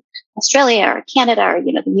into Australia or Canada or,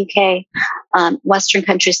 the UK, Western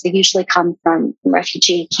countries, they usually come from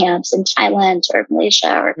refugee camps in Thailand or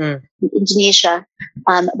Malaysia or Indonesia.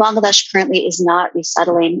 Bangladesh currently is not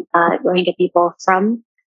resettling Rohingya people from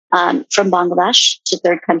Bangladesh to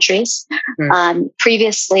third countries.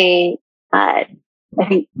 Previously, I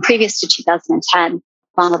think previous to 2010,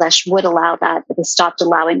 Bangladesh would allow that, but they stopped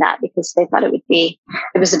allowing that because they thought it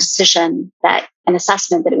was a decision an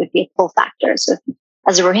assessment that it would be a pull factor. So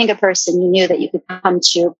as a Rohingya person, you knew that you could come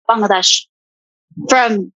to Bangladesh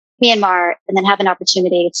from Myanmar and then have an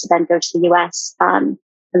opportunity to then go to the US. And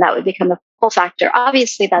that would become a pull factor.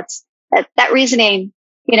 Obviously, that reasoning,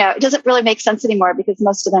 it doesn't really make sense anymore because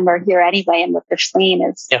most of them are here anyway. And what they're fleeing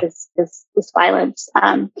is violence.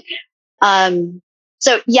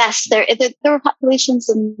 So yes, there were populations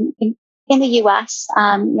in the U.S.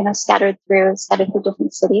 Scattered through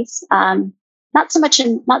different cities. Not so much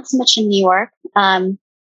in New York.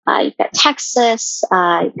 You've got Texas.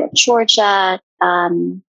 You've got Georgia,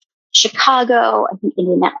 Chicago. I think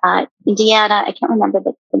Indiana. I can't remember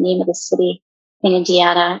the name of the city in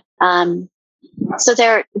Indiana. So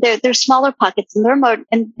they're smaller pockets, and they're more,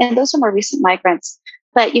 and those are more recent migrants.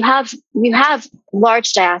 But you have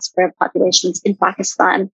large diaspora populations in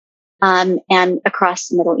Pakistan and across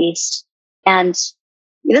the Middle East. And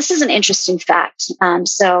this is an interesting fact.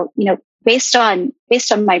 So based on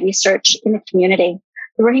my research in the community,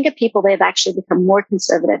 the Rohingya people, they've actually become more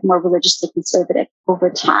conservative, more religiously conservative over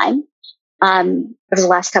time, over the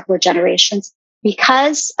last couple of generations.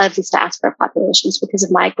 because of these diaspora populations, because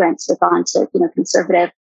of migrants who've gone to,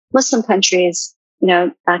 conservative Muslim countries,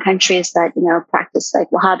 countries that, practice like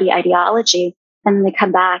Wahhabi ideology, and then they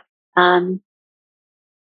come back. To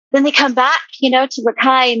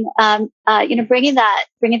Rakhine, bringing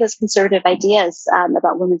those conservative ideas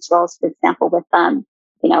about women's roles, for example, with and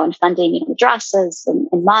funding madrasas and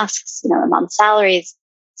mosques, among salaries.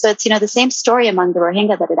 So it's the same story among the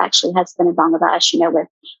Rohingya that it actually has been in Bangladesh, with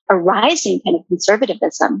a rising kind of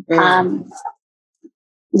conservatism.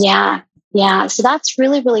 So that's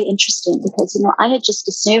really, really interesting because I had just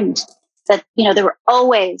assumed that they were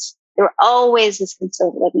always this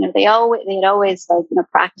conservative. They had always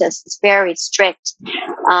practiced this very strict,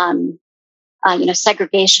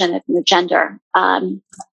 segregation of gender, and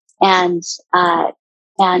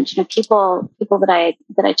people that I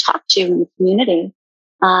talk to in the community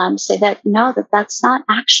say that no, that's not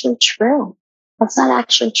actually true. That's not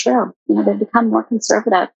actually true. They've become more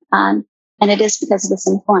conservative, and it is because of this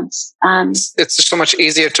influence. It's just so much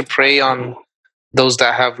easier to prey on those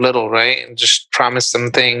that have little, right? And just promise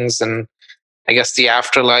them things, and I guess the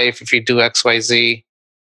afterlife if you do X, Y, Z.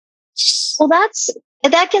 Well, that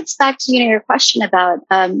gets back to your question about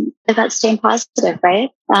staying positive, right?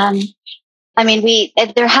 There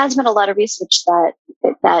has been a lot of research that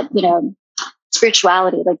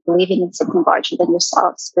spirituality, like believing in something larger than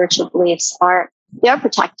yourself, spiritual beliefs are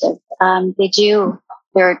protective.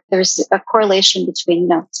 There's a correlation between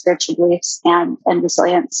spiritual beliefs and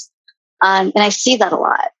resilience. And I see that a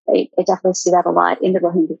lot. I definitely see that a lot in the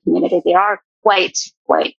Rohingya community. They are quite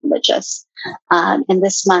religious. And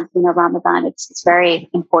this month, Ramadan, it's very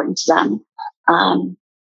important to them.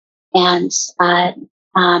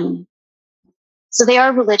 So they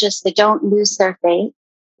are religious. They don't lose their faith.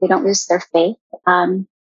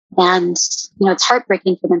 And it's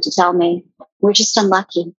heartbreaking for them to tell me, we're just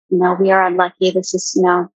unlucky. We are unlucky. This is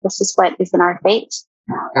what is in our fate.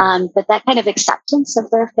 But that kind of acceptance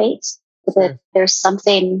of their fate, that there's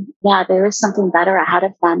something, there is something better ahead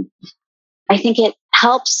of them. I think it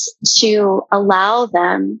helps to allow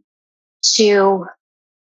them to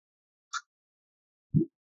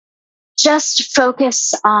just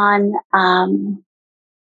focus on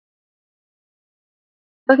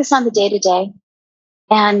the day to day,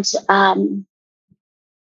 and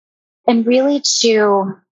really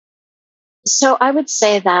So I would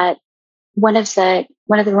say that one of the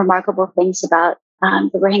remarkable things about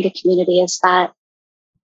the Rohingya community is their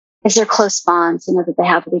close bonds, that they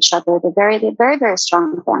have with each other. They're very, very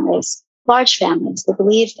strong families, large families. They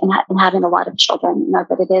believe in having a lot of children. That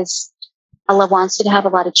it is Allah wants you to have a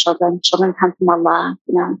lot of children. Children come from Allah.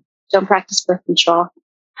 Don't practice birth control.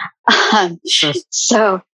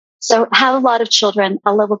 So have a lot of children.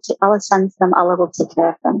 Allah sends them. Allah will take care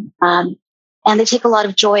of them. And they take a lot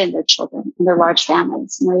of joy in their children, in their large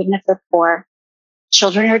families. Even if they're poor,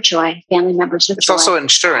 children are joy. Family members are joy. It's also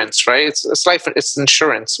insurance, right? It's life. It's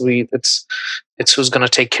insurance. It's who's going to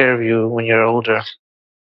take care of you when you're older.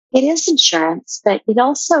 It is insurance, but it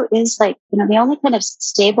also is the only kind of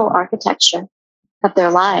stable architecture of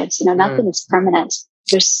their lives. Nothing is permanent.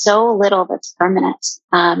 There's so little that's permanent.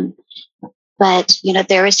 But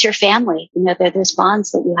there is your family. There's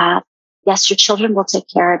bonds that you have. Yes, your children will take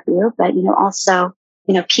care of you, but also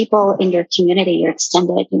people in your community, your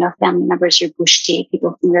extended family members, your bushti,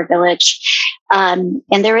 people from your village, and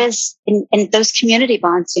there is in those community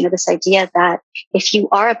bonds. This idea that if you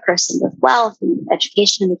are a person with wealth and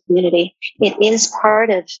education in the community, it is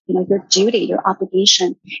part of your duty, your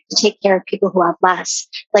obligation to take care of people who have less.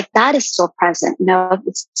 That is still present.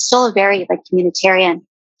 It's still a very communitarian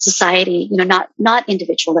society, not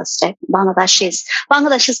individualistic. Bangladesh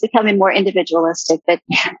is becoming more individualistic, but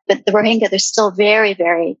the Rohingya, they're still very,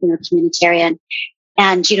 very, communitarian.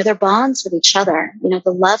 And, their bonds with each other,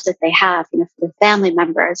 the love that they have, for their family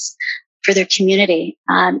members, for their community,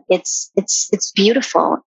 it's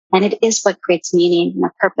beautiful. And it is what creates meaning and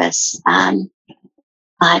a purpose,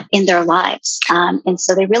 in their lives. And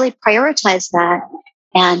so they really prioritize that,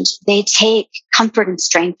 and they take comfort and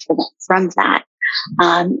strength from that.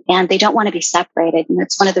 And they don't want to be separated.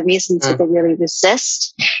 It's one of the reasons that they really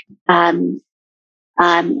resist being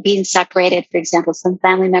separated. For example, some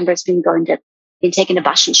family members being taken to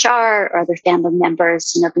Bashan Shar, or other family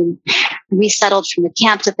members, being resettled from the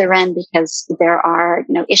camp that they're in because there are,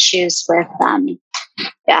 issues with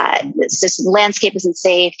the landscape isn't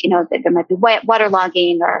safe. There might be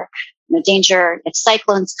waterlogging or danger if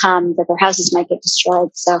cyclones come, that their houses might get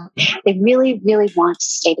destroyed. So they really, really want to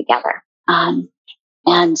stay together. And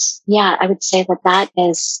I would say that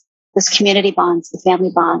is this community bonds, the family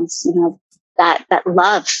bonds, that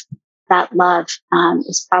love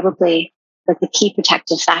is probably like the key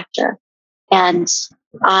protective factor. And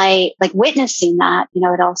I like witnessing that,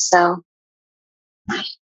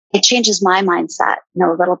 it changes my mindset, a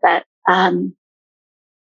little bit.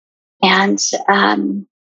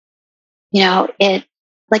 It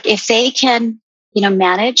like if they can,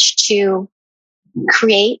 manage to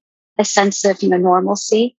create a sense of,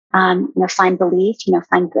 normalcy, find belief,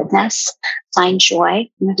 find goodness, find joy,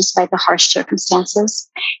 despite the harsh circumstances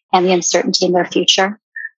and the uncertainty in their future.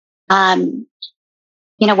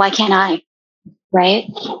 Why can't I? Right.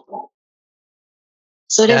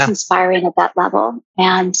 So it is inspiring at that level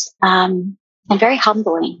and very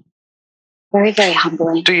humbling, very, very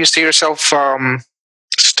humbling. Do you see yourself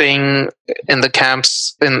staying in the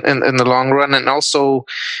camps in the long run? And also,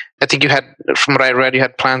 I think you had, from what I read, you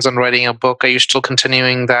had plans on writing a book. Are you still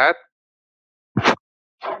continuing that?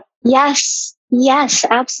 Yes,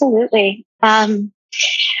 absolutely.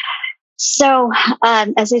 So,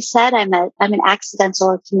 as I said, I'm an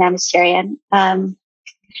accidental humanitarian.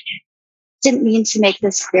 Didn't mean to make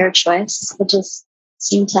this career choice. It just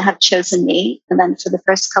seemed to have chosen me. And then for the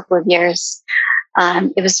first couple of years,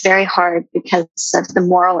 it was very hard because of the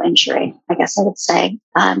moral injury, I guess I would say,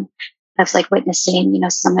 of like witnessing,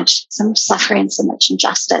 so much suffering, so much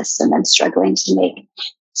injustice, and then struggling to make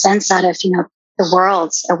sense out of, a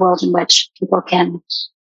world in which people can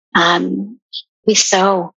be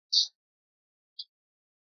so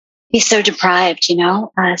deprived,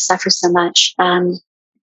 suffer so much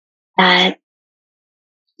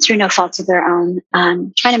through no fault of their own,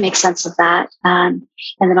 trying to make sense of that. And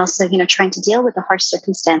then also, trying to deal with the harsh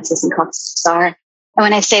circumstances in Cox's Bazar. And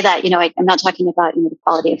when I say that, I'm not talking about, the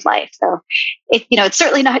quality of life. So it's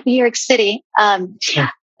certainly not New York City.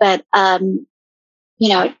 But,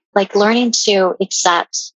 like learning to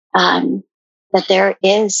accept, that there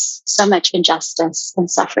is so much injustice and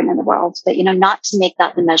suffering in the world, but, not to make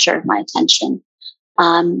that the measure of my attention.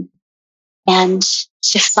 And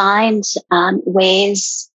to find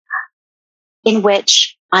ways in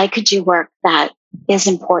which I could do work that is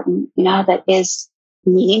important, that is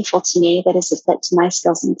meaningful to me, that is a fit to my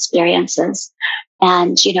skills and experiences,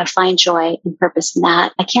 and, find joy and purpose in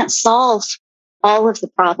that. I can't solve all of the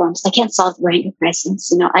problems. I can't solve the Rohingya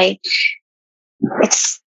crisis.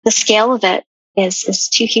 It's the scale of it is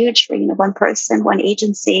too huge for, one person, one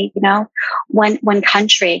agency, one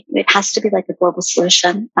country. It has to be like a global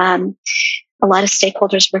solution. A lot of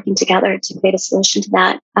stakeholders working together to create a solution to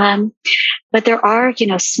that. But there are,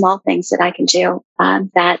 small things that I can do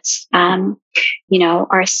that,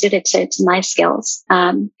 are suited to my skills.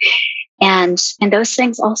 And those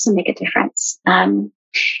things also make a difference.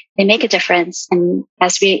 They make a difference. And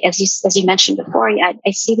as you mentioned before,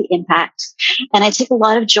 I see the impact, and I take a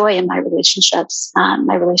lot of joy in my relationships with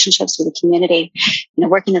the community,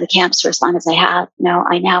 working in the camps for as long as I have.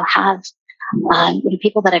 I now have,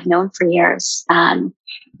 people that I've known for years. And,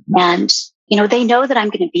 they know that I'm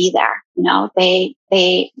going to be there.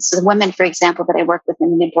 So the women, for example, that I work with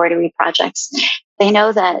in the embroidery projects, they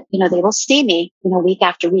know that, they will see me, week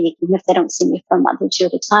after week. Even if they don't see me for a month or two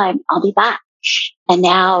at a time, I'll be back. And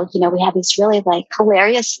now, we have these really like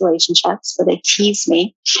hilarious relationships where they tease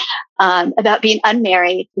me about being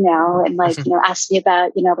unmarried, and like, ask me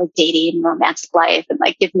about, like dating and romantic life, and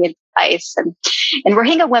like give me advice. And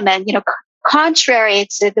Rohingya women, contrary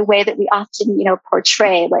to the way that we often,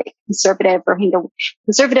 portray like conservative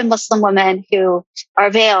conservative Muslim women who are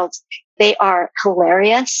veiled, they are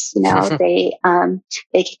hilarious. They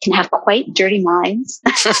can have quite dirty minds.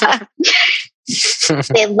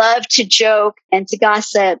 They love to joke and to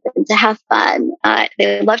gossip and to have fun.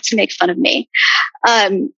 They love to make fun of me.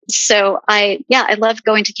 So I love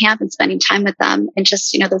going to camp and spending time with them, and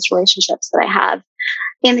just, those relationships that I have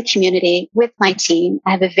in the community with my team.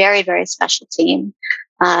 I have a very, very special team.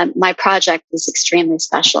 My project is extremely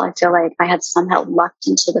special. I feel like I had somehow lucked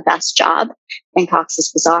into the best job in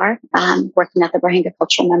Cox's Bazar, working at the Rohingya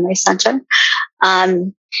Cultural Memory Center.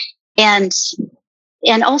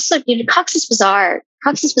 And also, Cox's Bazar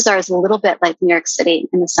is a little bit like New York City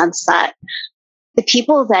in the sense that the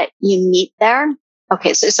people that you meet there.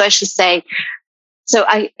 Okay, so I should say, so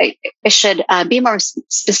I should be more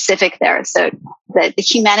specific there. So the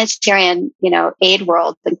humanitarian, aid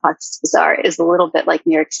world in Cox's Bazar is a little bit like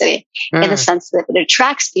New York City in the sense that it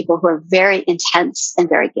attracts people who are very intense and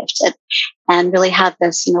very gifted, and really have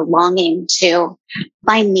this, longing to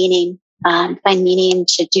find meaning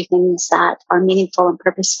to do things that are meaningful and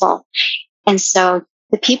purposeful. And so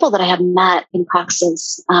the people that I have met in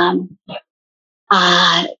Cox's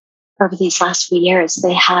over these last few years,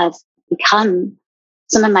 they have become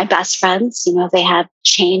some of my best friends. They have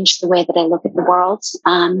changed the way that I look at the world.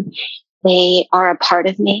 They are a part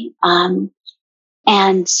of me. And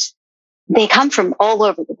they come from all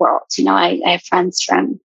over the world. I have friends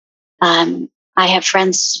from, I have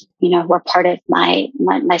friends, who are part of my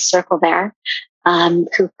circle there,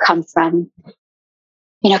 who come from,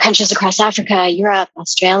 countries across Africa, Europe,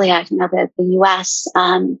 Australia, the US.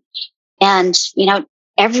 And,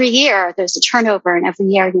 every year there's a turnover, and every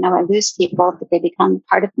year, I lose people, but they become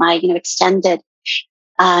part of my, extended,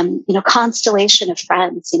 constellation of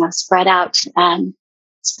friends, spread out,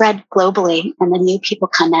 spread globally, and then new people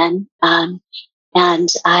come in. And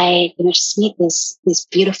I, just meet these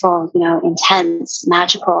beautiful, intense,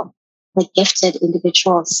 magical, like gifted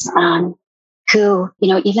individuals, who,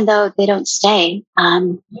 even though they don't stay,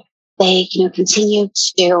 they, continue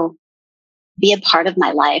to be a part of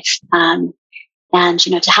my life, and,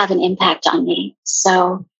 to have an impact on me.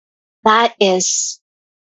 So that is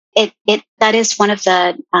that is one of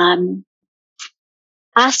the,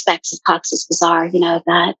 aspects of Cox's Bazar,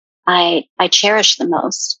 that I cherish the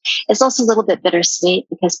most. It's also a little bit bittersweet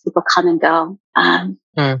because people come and go.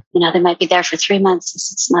 They might be there for 3 months,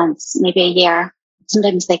 6 months, maybe a year.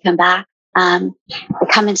 Sometimes they come back. They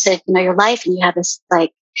come into, your life, and you have this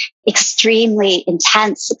like extremely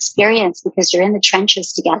intense experience because you're in the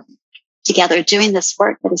trenches together doing this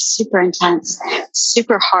work that is super intense,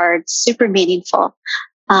 super hard, super meaningful.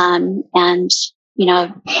 And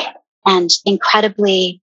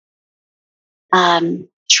incredibly,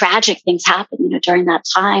 tragic things happen, during that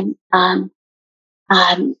time. And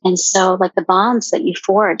so like the bonds that you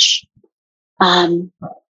forge,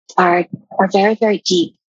 are very, very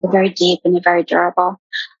deep. They're very deep and they're very durable.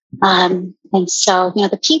 And so,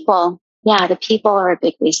 the people are a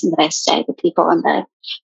big reason that I stay. The people in the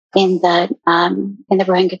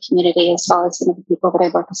Rohingya community, as well as, the people that I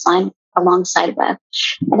work alongside with.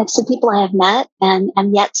 And it's the people I have met and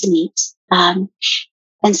am yet to meet.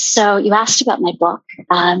 And so you asked about my book.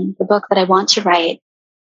 The book that I want to write,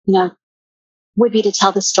 would be to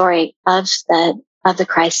tell the story of the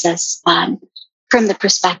crisis, from the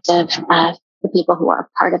perspective of the people who are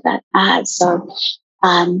part of it. The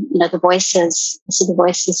voices of the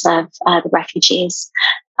refugees,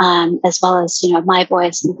 as well as, my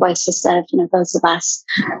voice and the voices of, those of us,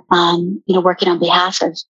 working on behalf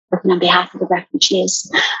of the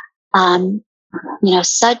refugees.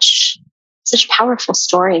 Such powerful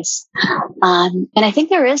stories. And I think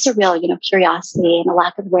there is a real, curiosity and a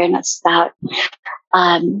lack of awareness about,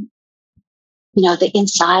 the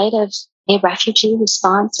inside of a refugee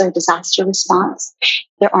response or a disaster response.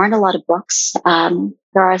 There aren't a lot of books.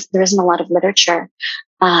 There isn't a lot of literature,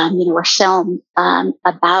 or film,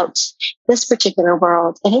 about this particular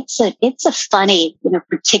world. And it's a funny,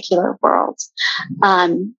 particular world.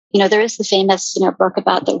 There is the famous, book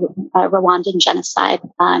about the Rwandan genocide.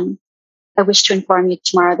 I wish to inform you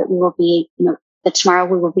tomorrow that tomorrow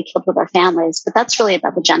we will be killed with our families, but that's really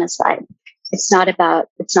about the genocide. It's not about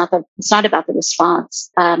the response.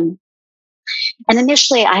 And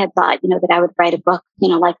initially I had thought, that I would write a book,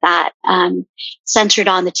 like that, centered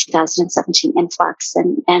on the 2017 influx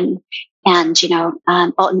and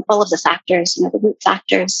all of the factors, the root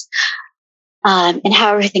factors, and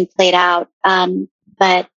how everything played out.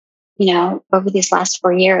 But, over these last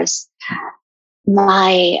 4 years,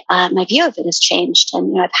 my view of it has changed,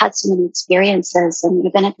 and I've had so many experiences,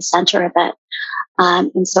 and been at the center of it,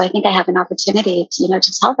 and so I think I have an opportunity to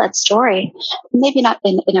tell that story, maybe not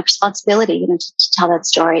in a responsibility, to tell that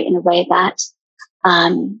story in a way that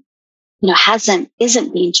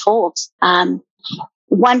isn't being told.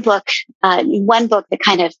 One book that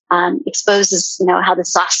kind of exposes how the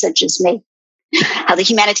sausage is made. How the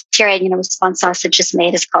humanitarian, response sausage is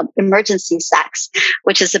made is called Emergency Sex,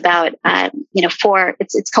 which is about,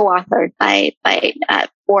 it's co-authored by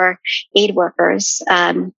 4 aid workers,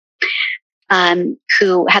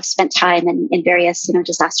 who have spent time in various,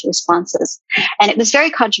 disaster responses. And it was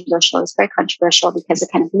very controversial. It was very controversial because it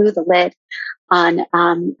kind of blew the lid on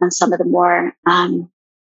some of the more,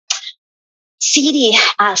 seedy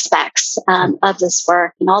aspects, of this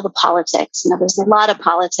work and all the politics. There's a lot of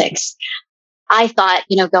politics. I thought,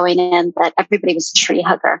 going in that everybody was a tree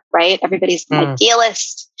hugger, right? Everybody's an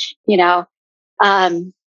idealist,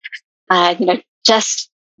 just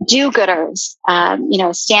do-gooders,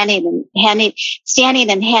 standing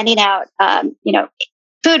and handing out,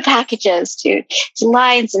 food packages to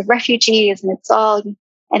lines of refugees, and it's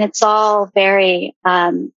all very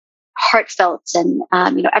heartfelt, and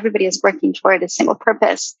everybody is working toward a single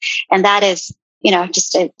purpose, and that is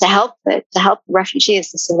just to help the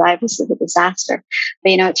refugees, the survivors of the disaster.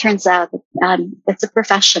 But it turns out that it's a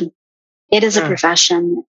profession. It is a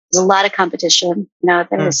profession. There's a lot of competition.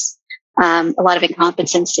 There's a lot of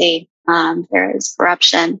incompetency, There is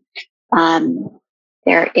corruption.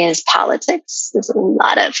 There is politics. There's a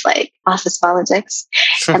lot of like office politics.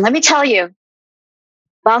 And let me tell you,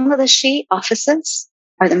 Bangladeshi offices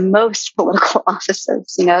are the most political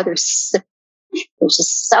offices. You know, there's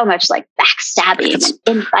just so much like backstabbing and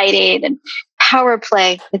infighting and power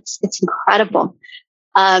play. It's incredible.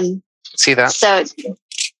 See that? So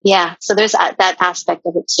yeah, so there's that aspect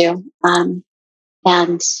of it too.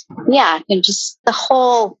 And yeah, and just the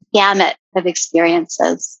whole gamut of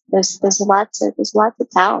experiences. There's a lot to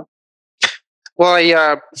tell. Well,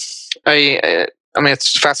 I mean,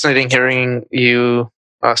 it's fascinating hearing you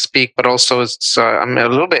speak, but also it's I'm a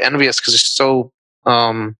little bit envious because it's so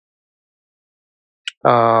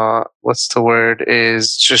what's the word,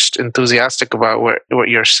 is just enthusiastic about what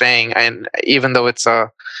you're saying, and even though it's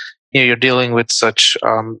you're dealing with such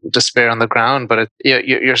despair on the ground, but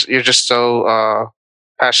you're just so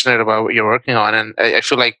passionate about what you're working on, and I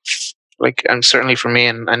feel like and certainly for me,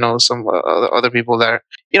 and I know some other people that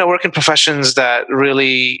work in professions that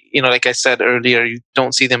really, like I said earlier, you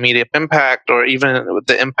don't see the immediate impact, or even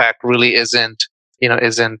the impact really isn't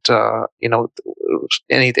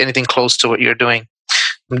anything close to what you're doing.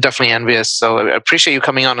 I'm definitely envious, so I appreciate you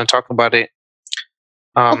coming on and talking about it.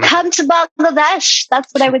 Well, come to Bangladesh.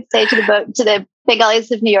 That's what I would say to the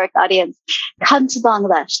Bengalis of New York audience. Come to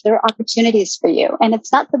Bangladesh. There are opportunities for you, and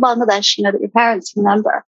it's not the Bangladesh that your parents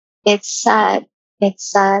remember. It's Dhaka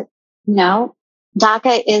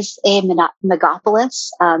is a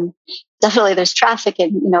megapolis. Definitely, there's traffic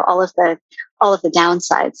and all of the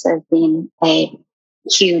downsides of being a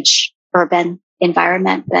huge urban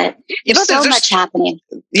environment, but there's so much happening.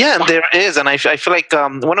 Yeah, there is, and I feel like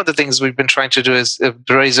one of the things we've been trying to do is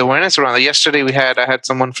raise awareness around it. Yesterday, I had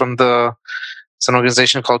someone from it's an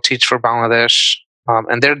organization called Teach for Bangladesh,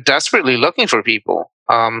 and they're desperately looking for people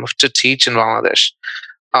to teach in Bangladesh.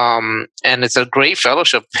 And it's a great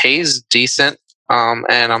fellowship, pays decent,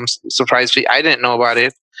 and I'm surprised I didn't know about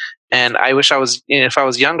it. And I wish I was, if I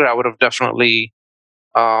was younger, I would have definitely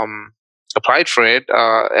applied for it.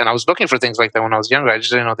 And I was looking for things like that when I was younger. I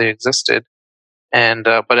just didn't know they existed. And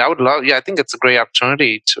but I would love, I think it's a great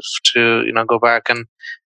opportunity to go back. And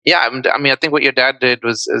yeah, I mean, I think what your dad did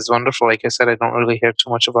is wonderful. Like I said, I don't really hear too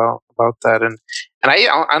much about that, and I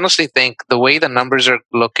honestly think the way the numbers are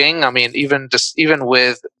looking, I mean, even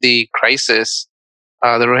with the crisis,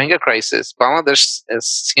 the Rohingya crisis, Bangladesh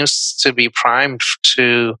seems to be primed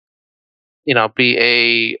to, be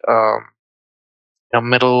a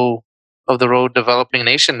middle of the road developing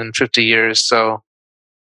nation in 50 years. So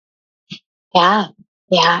yeah,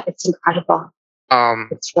 it's incredible.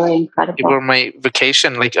 It's really incredible. Were my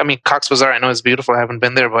vacation, Cox's Bazar, I know it's beautiful. I haven't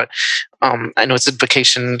been there, but I know it's a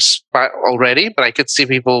vacation spot already. But I could see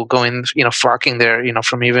people going, flocking there,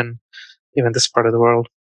 from even this part of the world.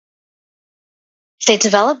 If they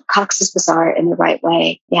develop Cox's Bazar in the right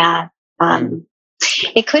way, yeah,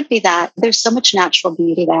 it could be that there's so much natural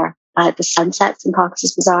beauty there. The sunsets in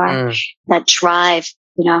Cox's Bazar, that drive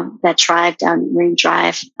down Marine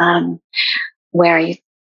Drive, where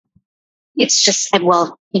it's just,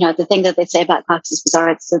 the thing that they say about Cox's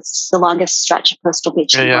Bazar, it's the longest stretch of coastal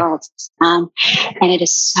beach in the world. And it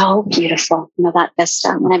is so beautiful, that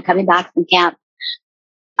vista. When I'm coming back from camp,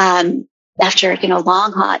 after, a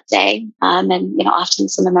long, hot day, and, often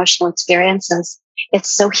some emotional experiences, it's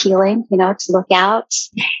so healing, to look out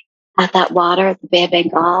at that water, at the Bay of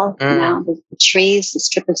Bengal, the trees, the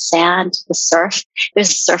strip of sand, the surf. There's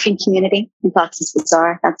a surfing community in Cox's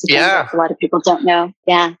Bazar. That's the thing that a lot of people don't know.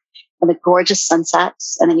 Yeah. And the gorgeous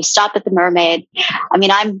sunsets. And then you stop at the Mermaid. I mean,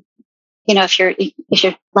 if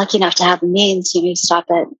you're lucky enough to have the means, you stop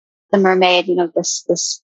at the Mermaid,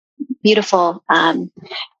 this beautiful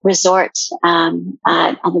resort on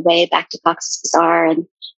the way back to Cox's Bazar, and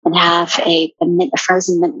have a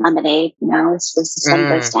frozen mint lemonade, as the sun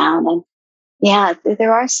goes down. And yeah,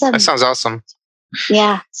 there are some. That sounds awesome.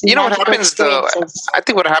 Yeah. What happens though? I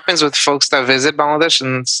think what happens with folks that visit Bangladesh,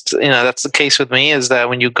 and that's the case with me, is that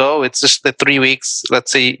when you go, it's just the 3 weeks.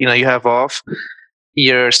 Let's say you have off.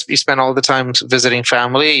 You spend all the time visiting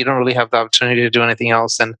family. You don't really have the opportunity to do anything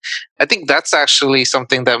else. And I think that's actually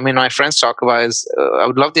something that my friends talk about. Is I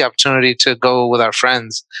would love the opportunity to go with our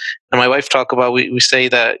friends. And my wife talk about. We say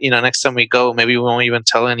that next time we go, maybe we won't even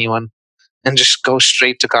tell anyone, and just go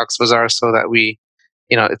straight to Cox's Bazar, so that we're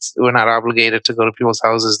not obligated to go to people's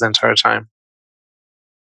houses the entire time.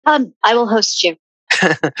 I will host you.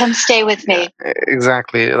 Come stay with me.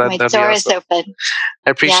 Exactly. My door is open. I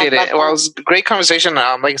appreciate it. Well, it was a great conversation.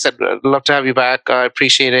 Like I said, I'd love to have you back. I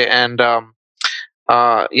appreciate it. And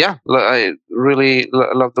I really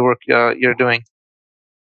love the work you're doing.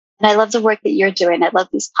 I love the work that you're doing. I love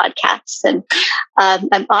these podcasts, and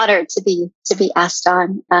I'm honored to be asked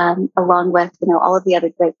on, along with all of the other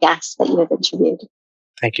great guests that you have interviewed.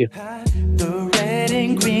 Thank you. The red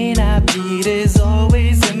and green I bleed is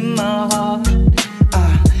always in my heart.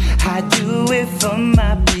 I do it for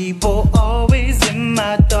my people, always in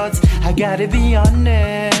my thoughts. I gotta be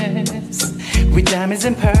honest, with diamonds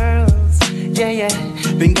and pearls, yeah.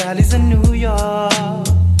 Bengalis in New York,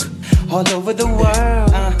 all over the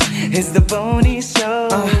world. It's the Boney Show.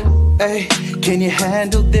 Hey, can you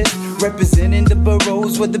handle this? Representing the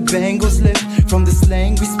boroughs where the Bengals live. From the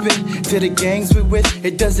slang we spit to the gangs we with.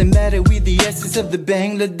 It doesn't matter, we the essence of the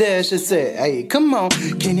Bangladesh. I say, hey, come on,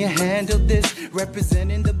 can you handle this?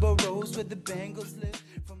 Representing the boroughs where the Bengals live.